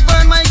wanna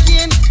burn my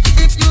skin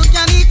if you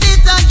can eat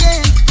it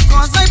again.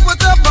 Cause I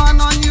put a ban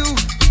on you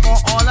for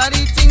all of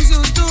the things you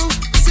do.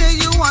 Say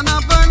you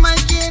wanna burn my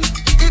skin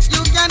if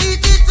you can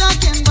eat it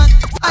again. But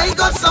I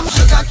got some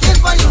sugar cane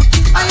for you.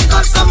 I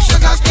got some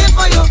sugar cane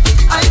for you.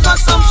 I got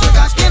some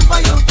sugar cane for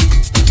you.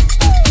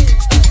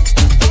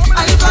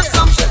 I got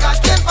some sugar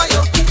cane for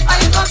you. I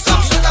got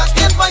some sugar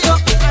cane for you.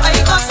 I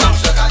got some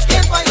sugar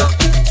cane for you.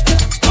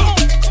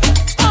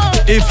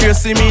 If you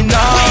see me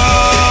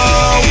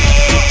now,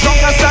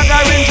 drunk and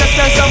staggering, just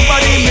tell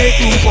somebody make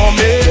room for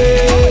me.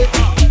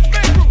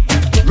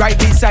 Right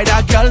beside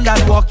a girl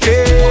that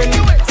walking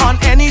on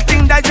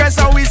anything that dress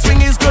how we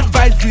swing is good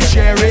vibes we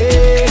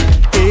sharing.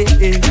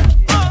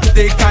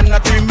 They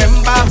cannot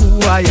remember who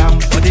I am,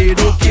 but they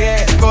don't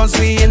care, cause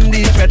we in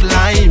the fed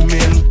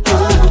liming.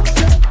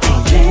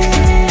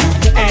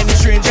 Any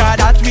stranger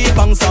that we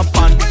bounce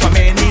upon from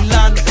any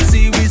land,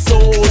 see we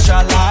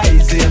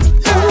socializing.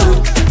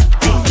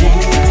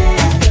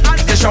 And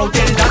they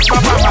shouting that's my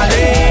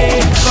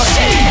family, cause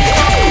she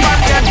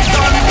and them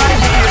done like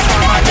me is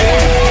family.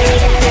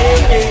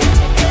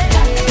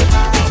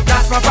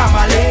 That's my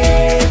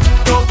family.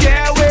 Don't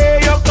care where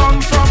you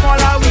come from,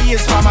 all of we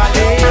is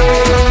family.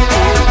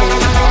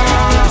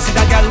 See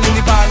that girl in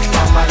the band,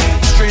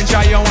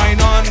 stranger you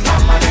wine on,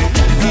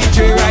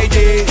 DJ right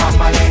there,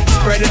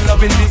 spreading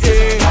love in the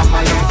air,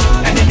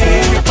 and the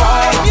name you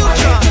call,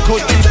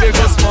 could be big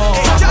or small.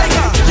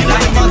 You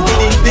like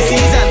the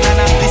season,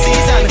 the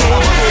season.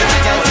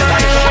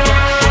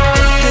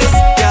 This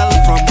girl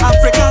from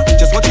Africa,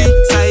 just what she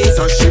says,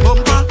 so she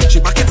bumper, she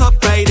back it up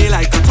right there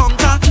like a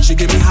tonka. She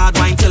give me hard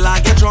wine till I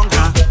get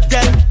drunker.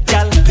 Them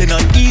gal, they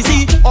not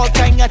easy. All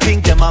kind of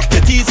things them have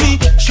to tease me.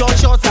 Short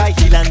shorts, high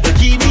heel and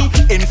bikini.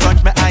 In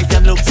front my eyes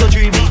them look so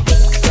dreamy.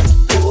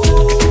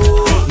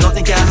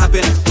 Nothing can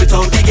happen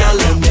without the gal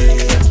in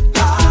me.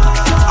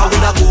 I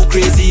woulda go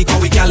crazy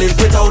cause we can't live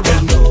without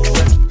them.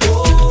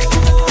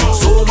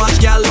 So much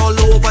gal all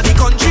over the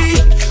country,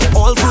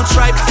 all fruits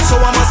ripe, so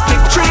I must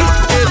pick three.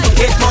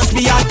 It must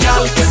be a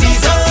gal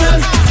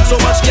season. So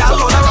much gal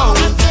all around.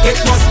 It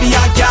must be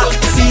a gal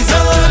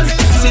season.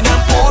 See them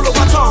all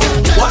over town.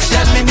 Watch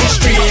them in the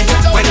street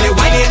when they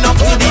winding up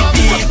to the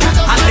beat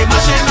and they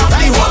mashing up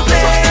the whole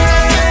place.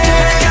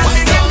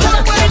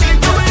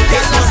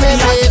 It must be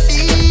a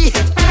Baby,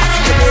 I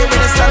see you there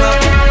with the sun up.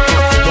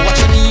 You watch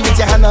your knee with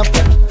your hand up.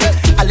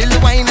 A little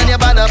wine on your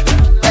butt up.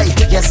 Hey,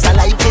 yes I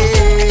like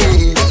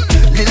it.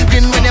 Little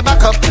grin when you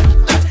back up.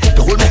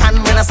 You hold my hand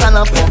when I stand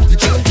up.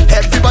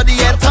 Everybody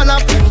here turn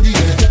up in the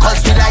air,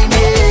 cause we like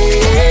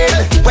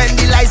it. When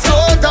the lights go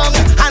down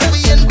and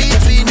we in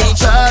between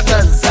each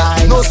other's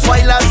eyes. No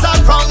spoilers are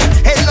wrong.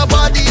 Ain't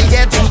nobody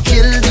here to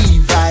kill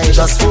the vibe.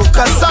 Just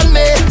focus on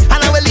me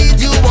and I will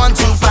lead you on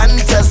to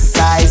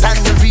fantasize. And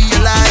you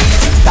realize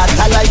that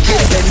I like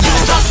it when you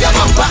drop your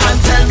bumper and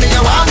tell me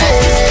you want me.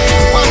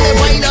 Want me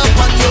wind up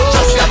on you.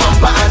 Drop your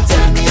bumper and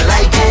tell me you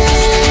like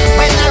it.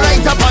 When I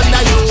right up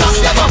under you. Drop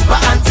your bumper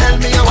and tell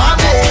me you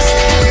want me.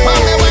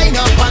 Want me wind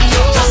up on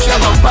you. Drop your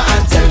bumper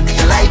and tell me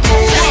you like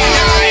it.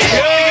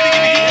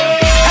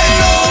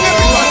 Hello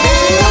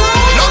everybody,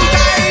 long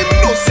time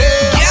no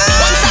see.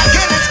 Once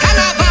again it's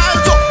carnival,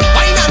 so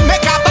wine and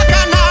make a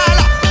bacchanal.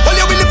 All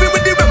you will live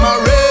with the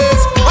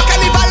memories. What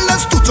carnival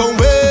is to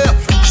away.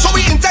 So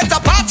we intend to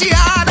party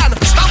hard and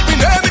stop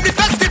in here with the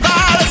festival.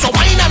 So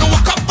wine and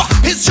walk up,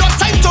 it's your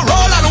time to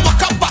roll and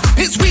walk up.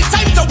 It's we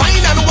time to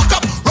wine and walk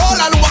up, roll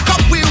and walk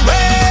up. We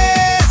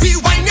race, we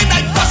whining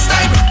like first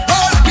time,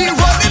 roll, we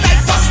rolling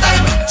like first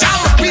time, jam,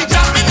 we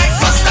jamming like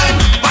first time,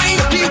 wine,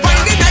 we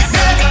whining like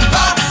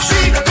never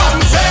seen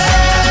come say.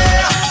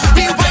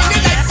 We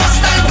whining like first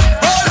time,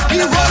 roll,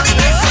 we rolling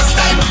like first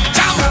time,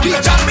 jam, we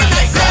jamming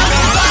like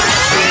never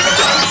seen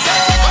come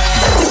say.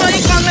 Somebody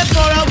call me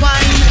for a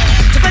wine.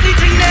 Somebody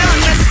think they on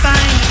my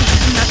spine.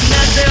 Nothing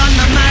else they on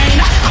my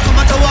mind. I come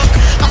out to walk,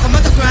 I come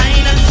out to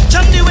grind.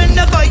 Jump the when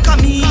the boy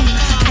come in.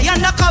 I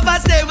undercover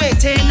stay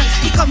waiting.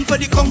 He come for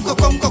the conco.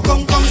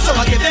 So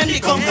I give him the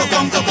conco.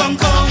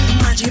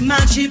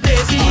 Magi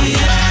baby.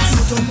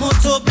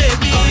 Moto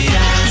baby.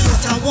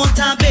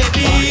 Water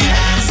baby.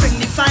 Bring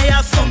the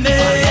fire for me.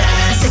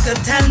 They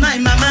could tell my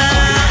mama.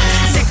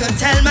 They could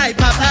tell my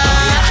papa.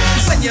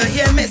 When you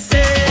hear me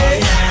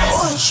say,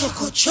 oh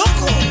choco.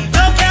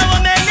 Don't care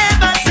what my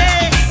neighbor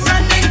say.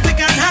 Running quick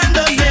and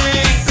handle me.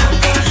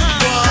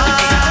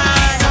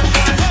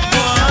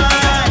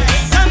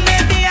 Some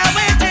baby are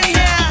waiting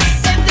here.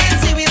 If they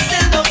see we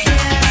still don't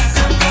care.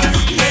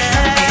 Yeah,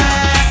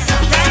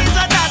 that is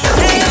what I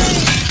say.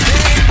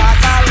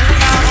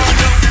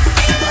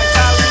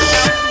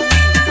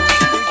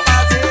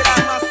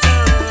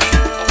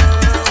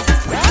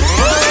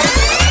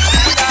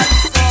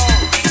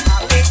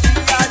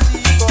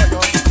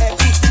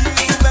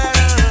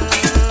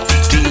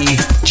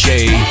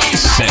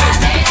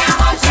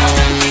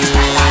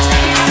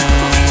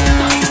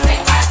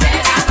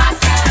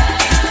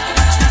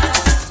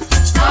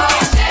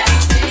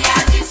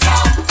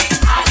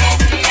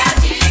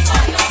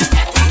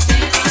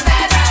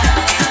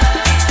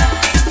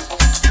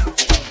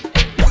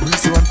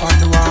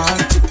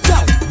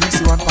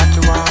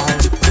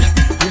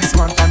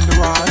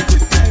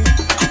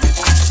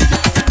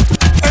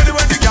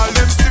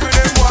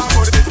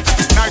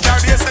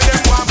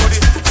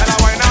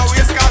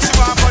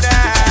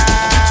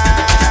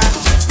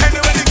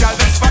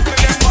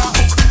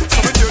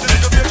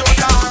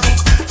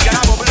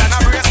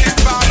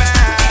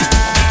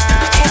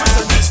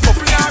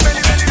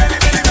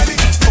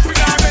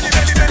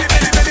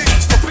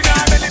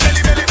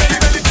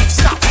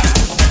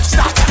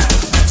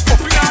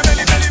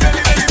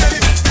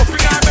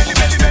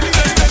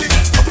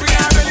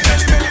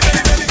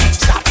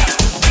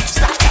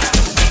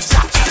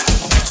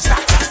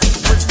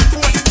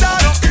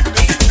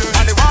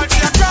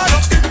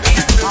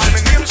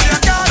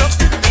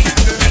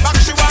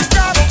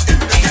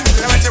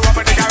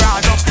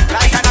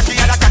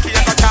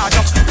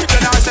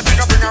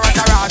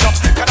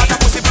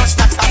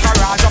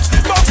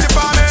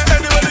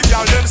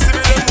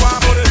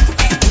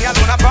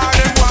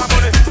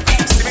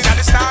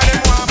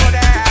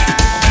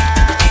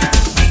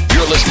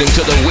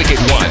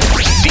 Wicked One,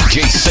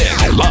 DJ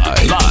Sen,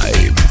 live.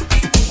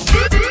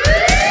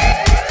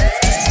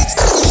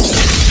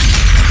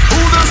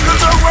 Who does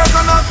not work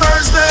on a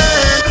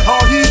Thursday or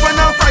even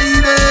a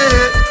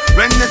Friday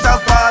when it a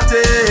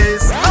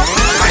parties?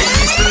 I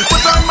still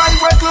put on my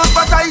work clothes,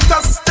 but I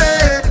just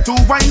stay to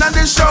wine and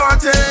the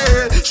shorty.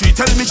 She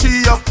tell me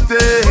she up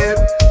there.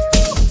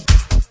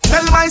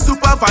 Tell my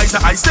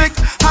supervisor I sick,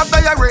 have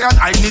diarrhea and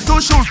I need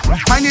to shoot.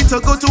 I need to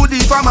go to the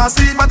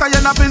pharmacy, but I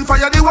end up in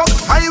fire the walk.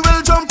 I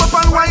will jump up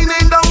and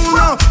whining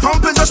down,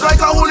 pumping just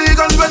like a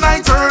hooligan when I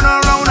turn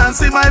around and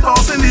see my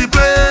boss in the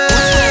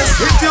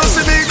place. If you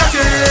see me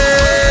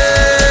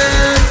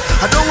again,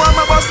 I don't want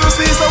my boss to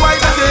see, so I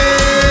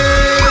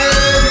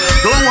again.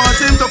 Don't want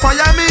him to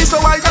fire me,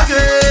 so I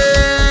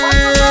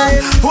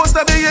again. Supposed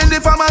to be in the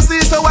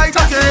pharmacy, so I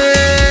again.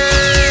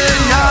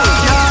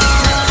 Yeah.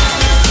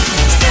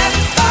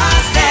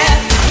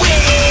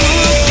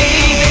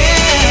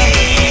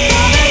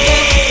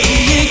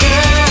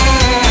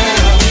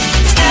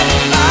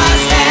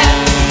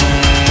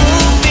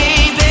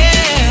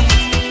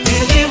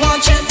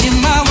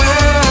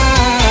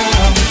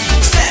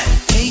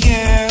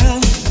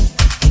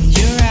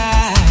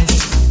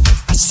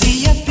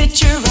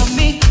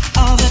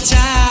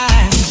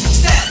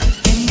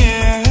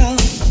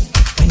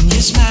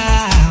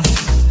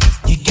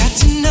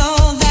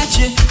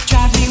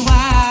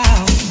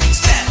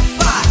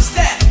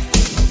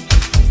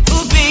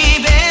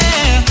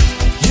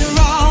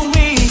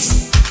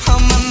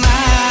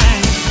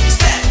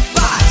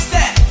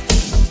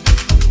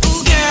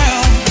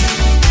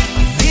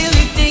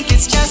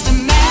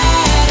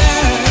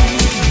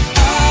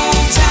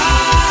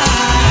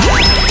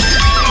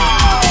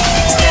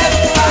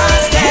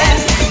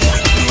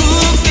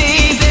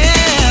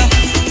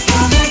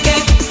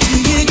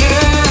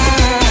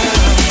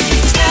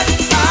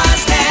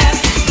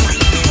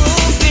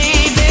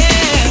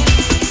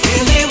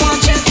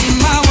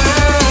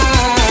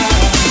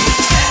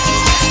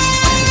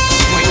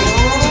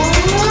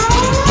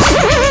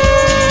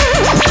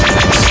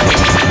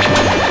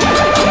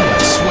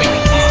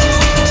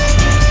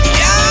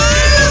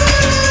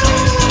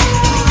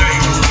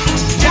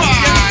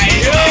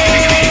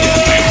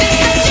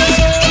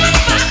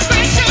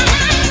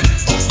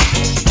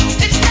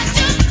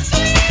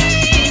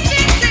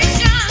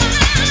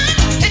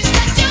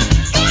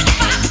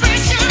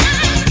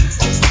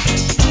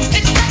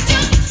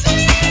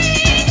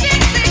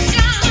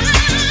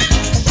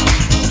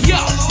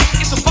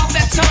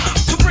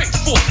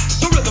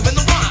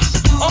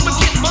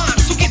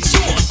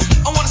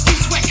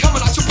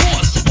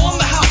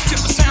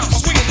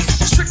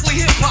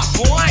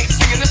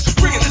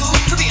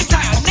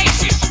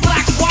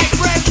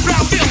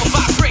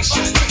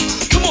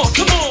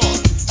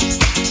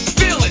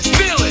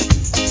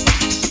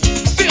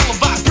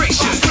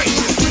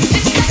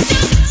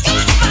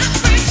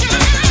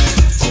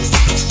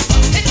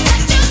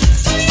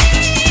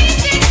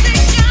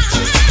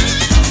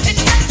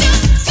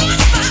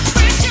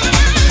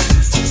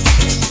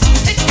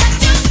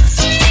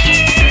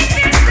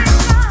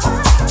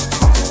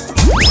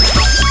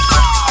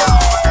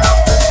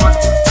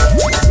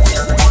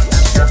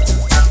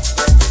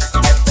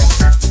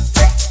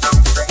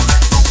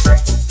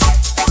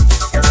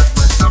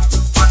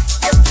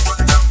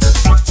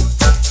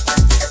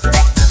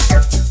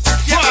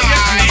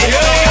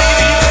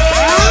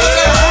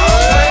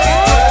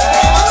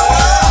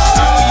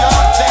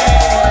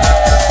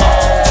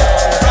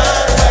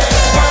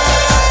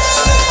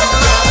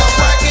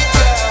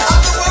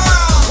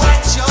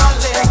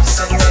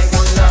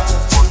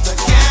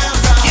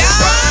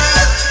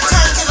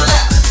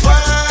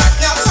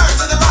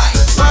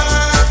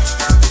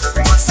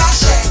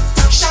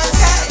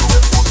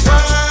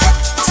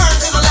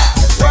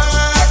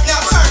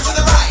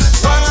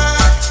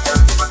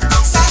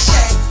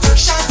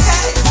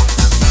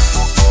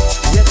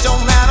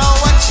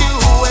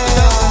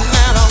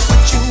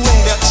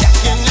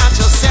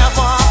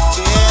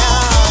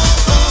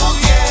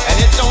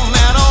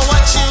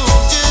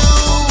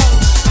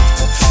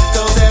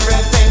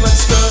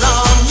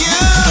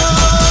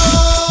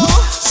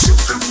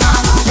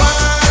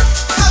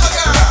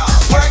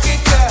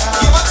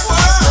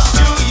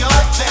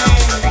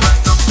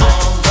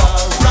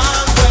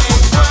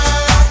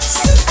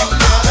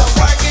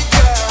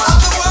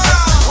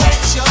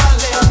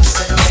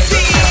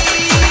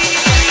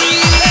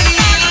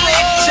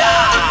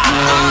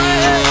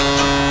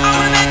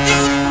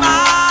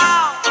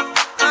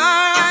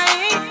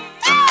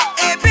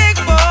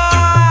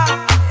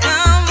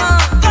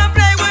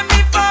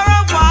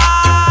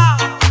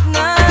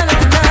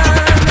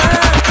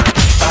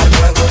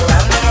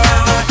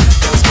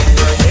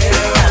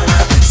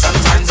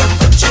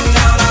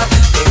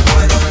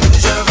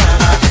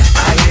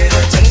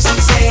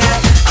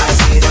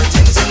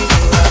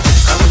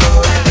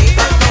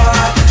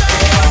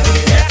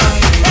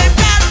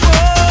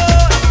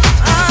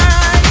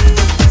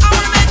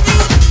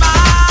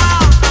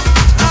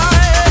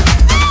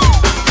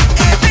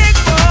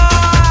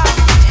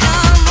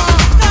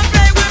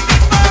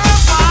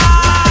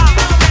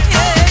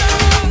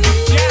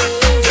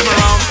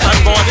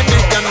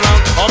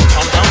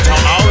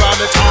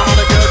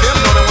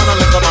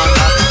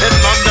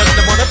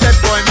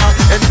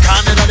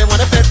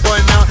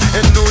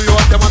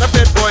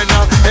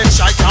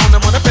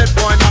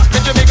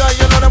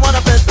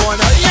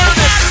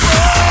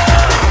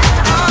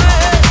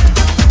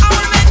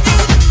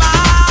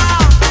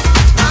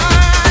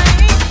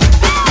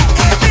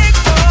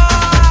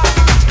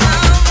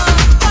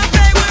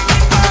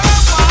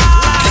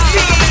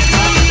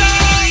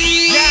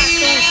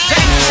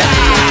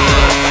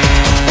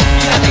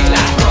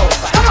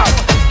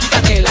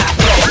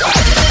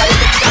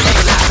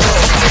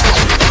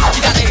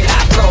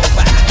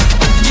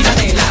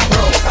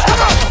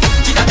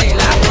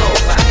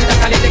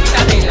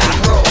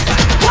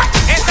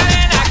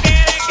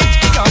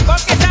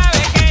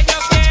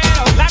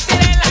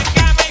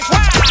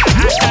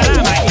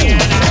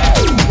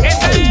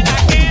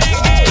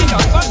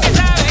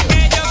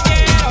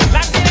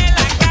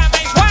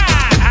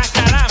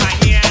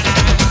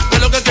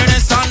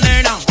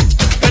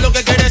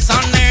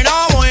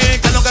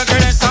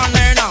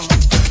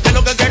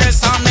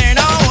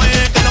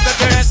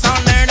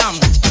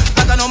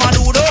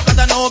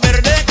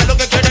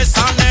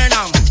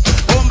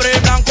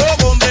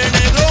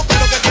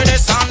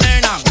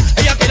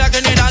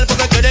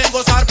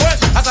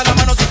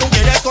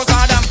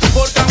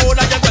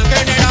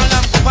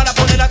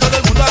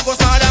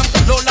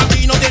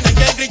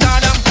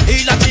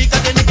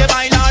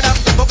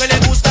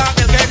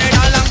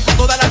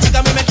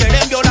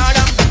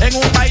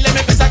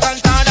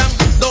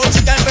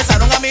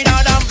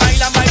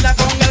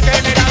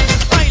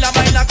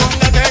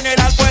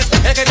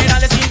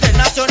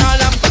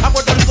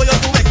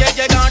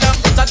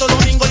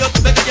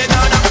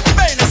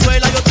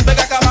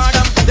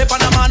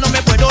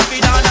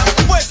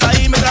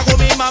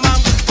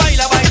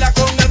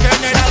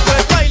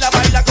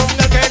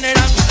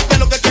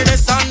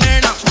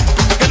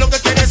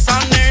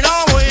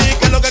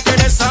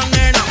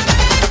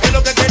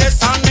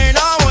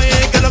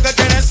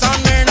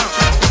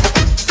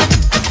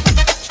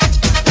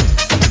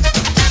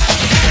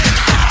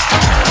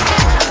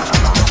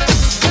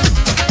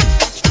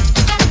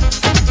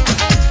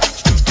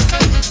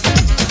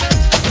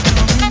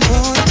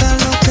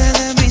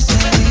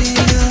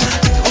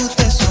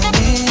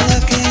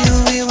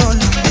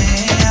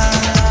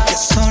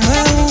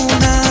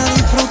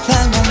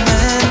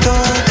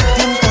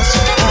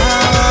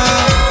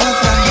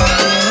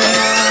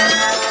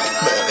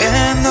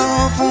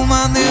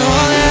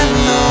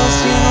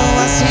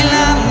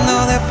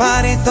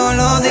 party todos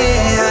los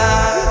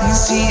días. Y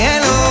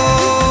cielo.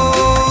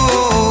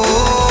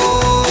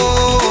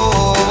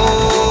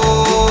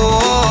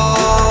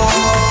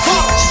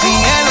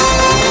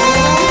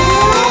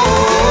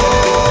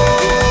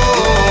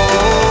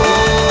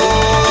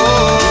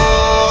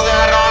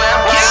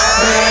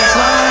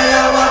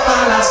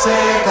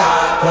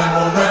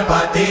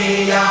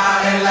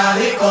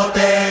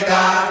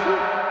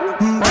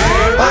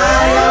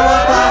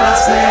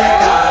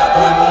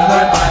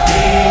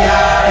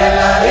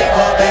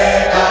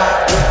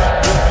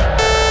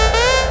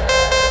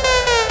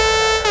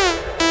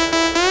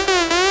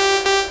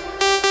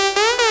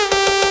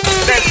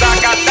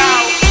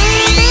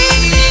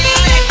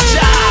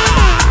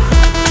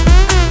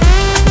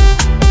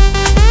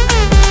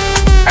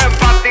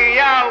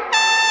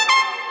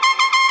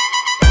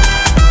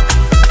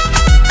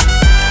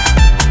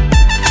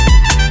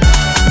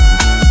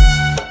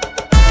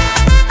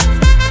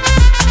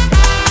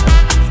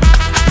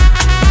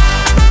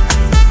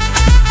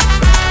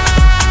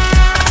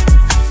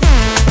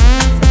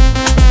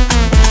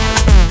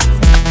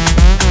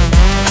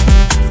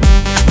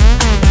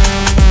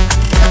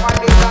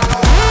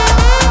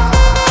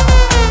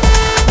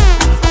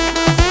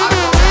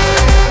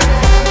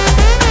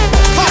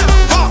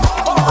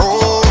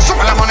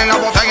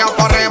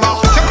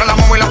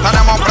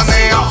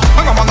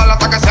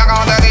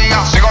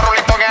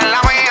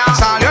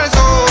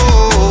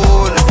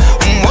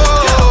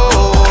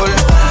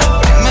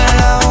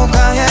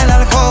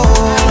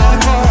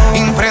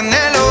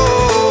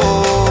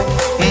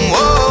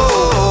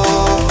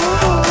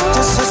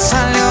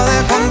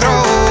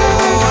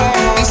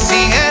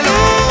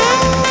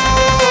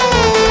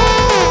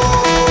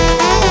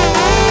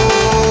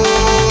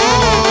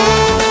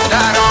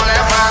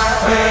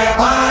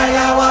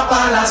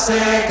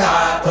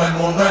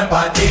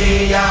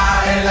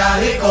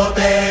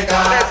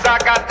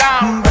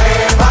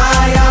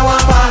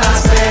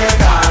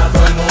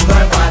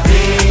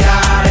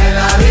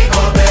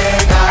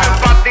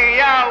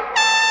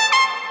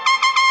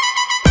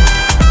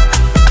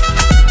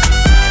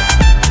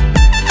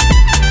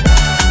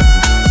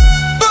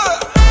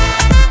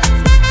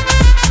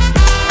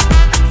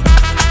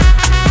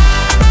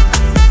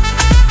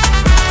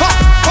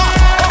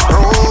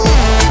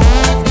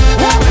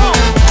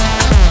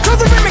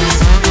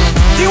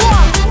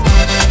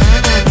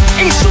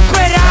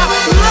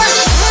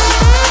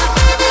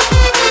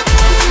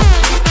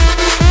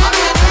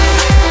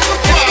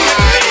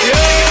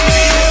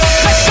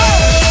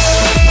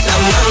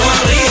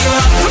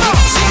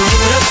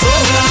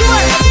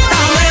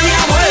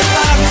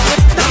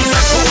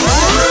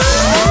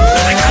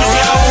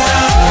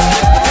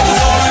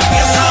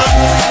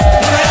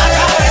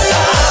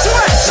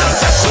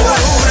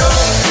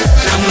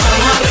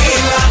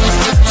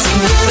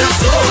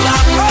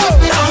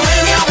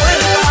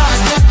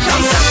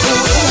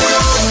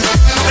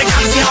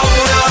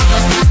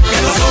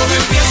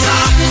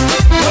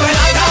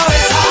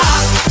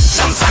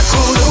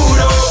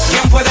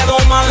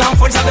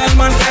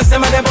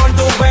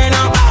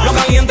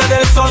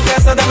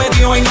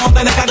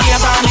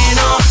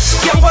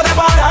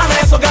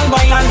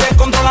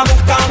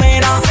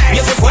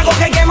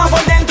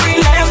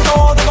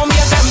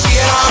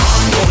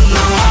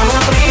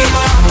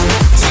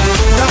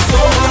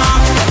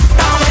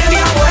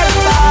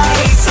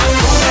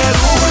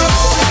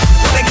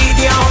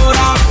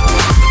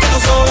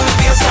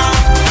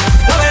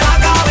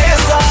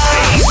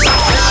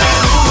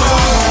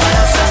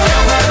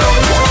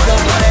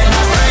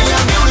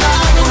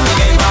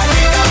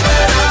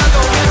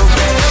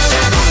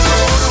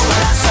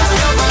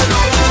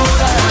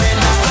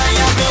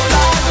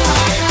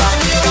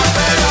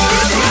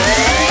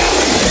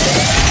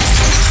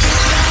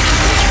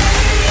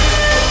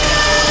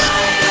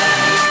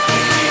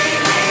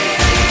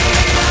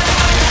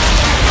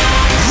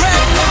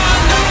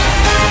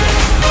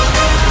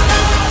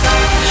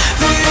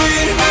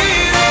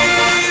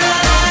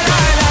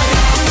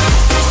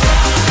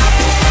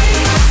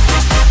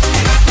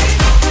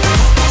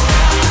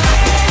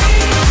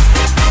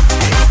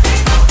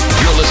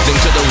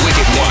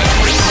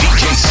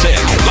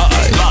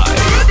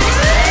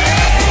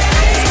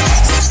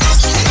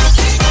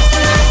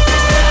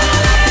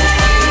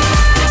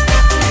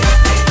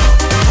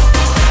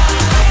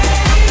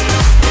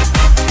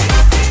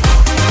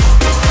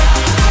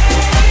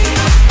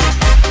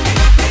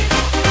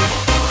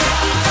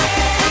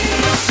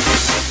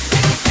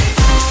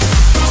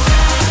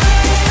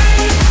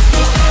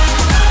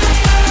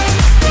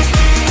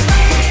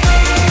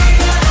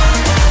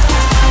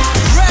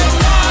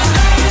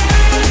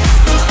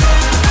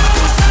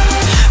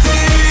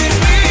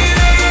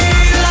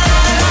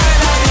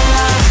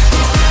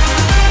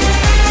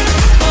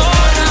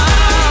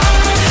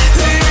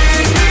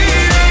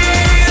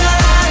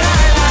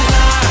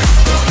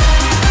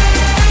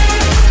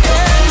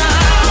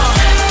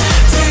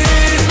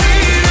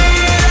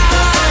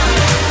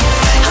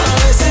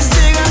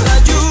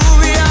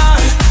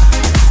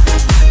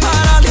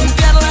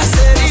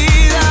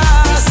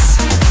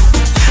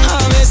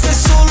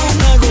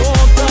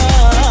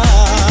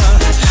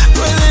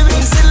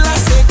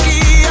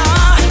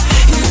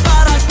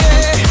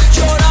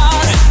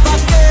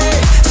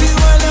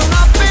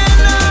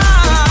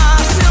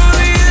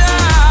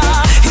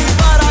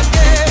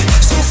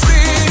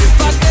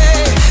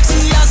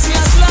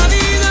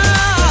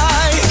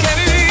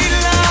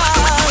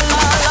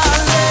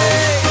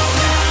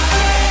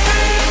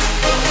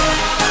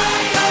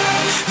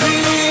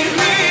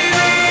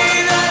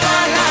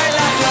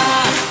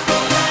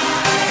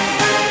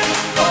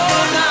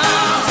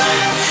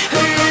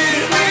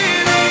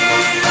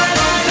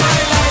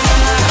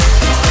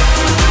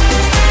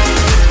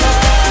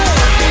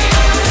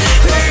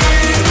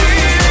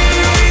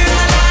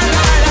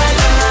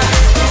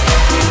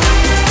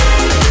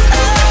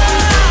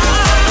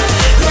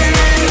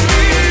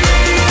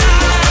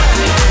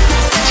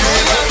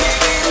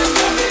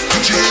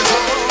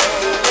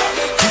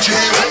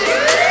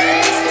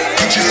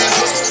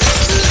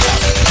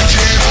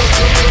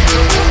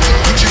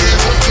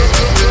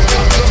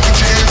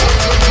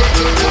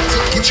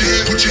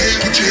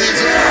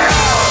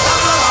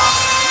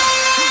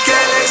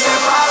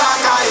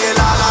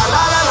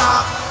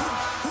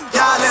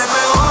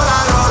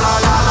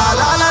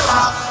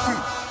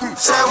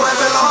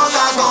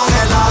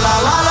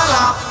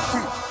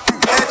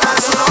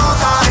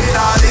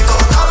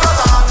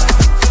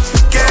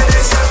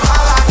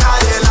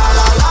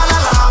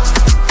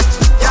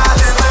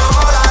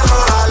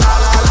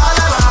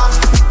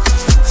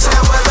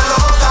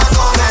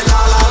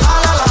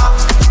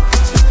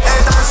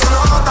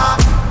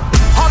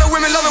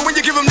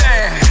 you give them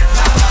that?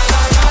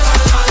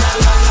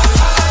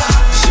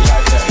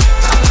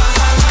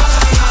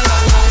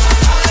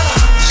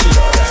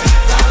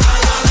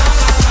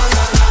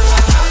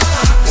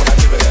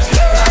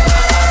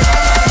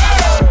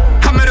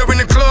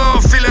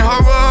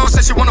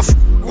 She wanna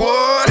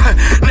what?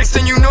 Next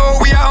thing you know,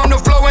 we out on the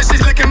floor and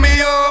she's licking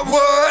me up,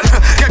 what?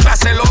 Qué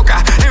clase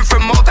loca,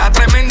 enfermota,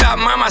 tremenda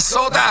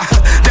mamazota.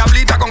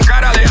 Diablita con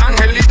cara de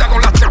angelita,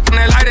 con las en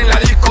el aire en la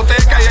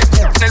discoteca y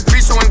en el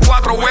piso en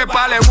 4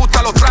 huepas. Le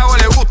gusta los tragos,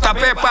 le gusta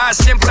pepa,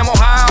 siempre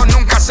mojado,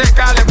 nunca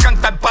seca, le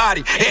encanta el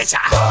party.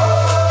 Ella.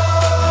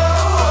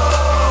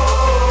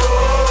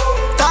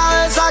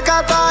 Está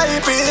desacata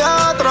y pide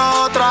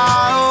otro.